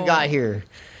happy when I got here.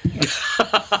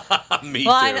 Me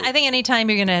well, too. I think anytime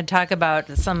you're going to talk about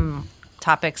some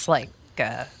topics like,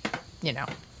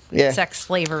 sex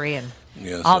slavery and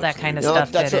all that kind of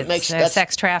stuff, that's what makes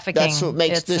sex trafficking. That's what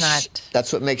makes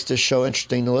That's what makes this show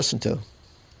interesting to listen to.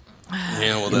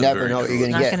 Yeah, well, you never know what you're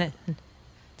going to get.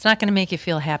 It's not going to make you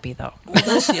feel happy, though. Well,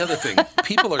 that's the other thing.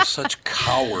 People are such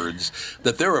cowards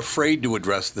that they're afraid to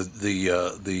address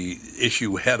the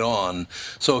issue head on.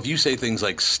 So if you say things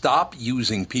like "stop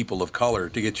using people of color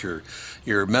to get your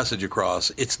message across,"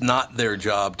 it's not their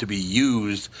job to be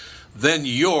used. Then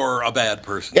you're a bad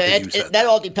person. Yeah, that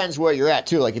all depends where you're at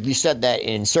too. Like if you said that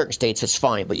in certain states, it's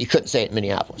fine, but you couldn't say it in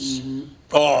Minneapolis. Mm-hmm.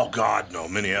 Oh God, no,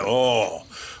 Minneapolis. Oh.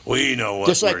 We know what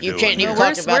just like we're you doing. Can't even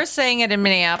talk about. We're saying it in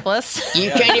Minneapolis. You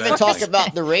can't even talk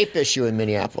about the rape issue in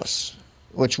Minneapolis,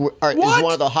 which is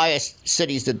one of the highest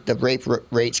cities that the rape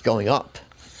rate's going up.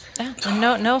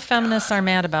 No feminists are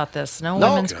mad about this. No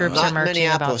women's groups are marching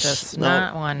about this.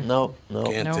 Not one. No.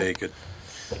 Can't take it.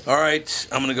 All right,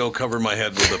 I'm going to go cover my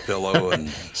head with a pillow and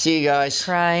see you guys.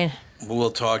 Cry.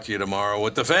 We'll talk to you tomorrow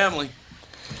with the family.